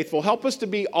be faithful. Help us to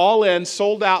be all in,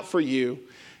 sold out for you.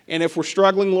 And if we're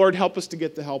struggling, Lord, help us to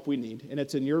get the help we need. And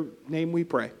it's in your name we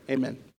pray. Amen.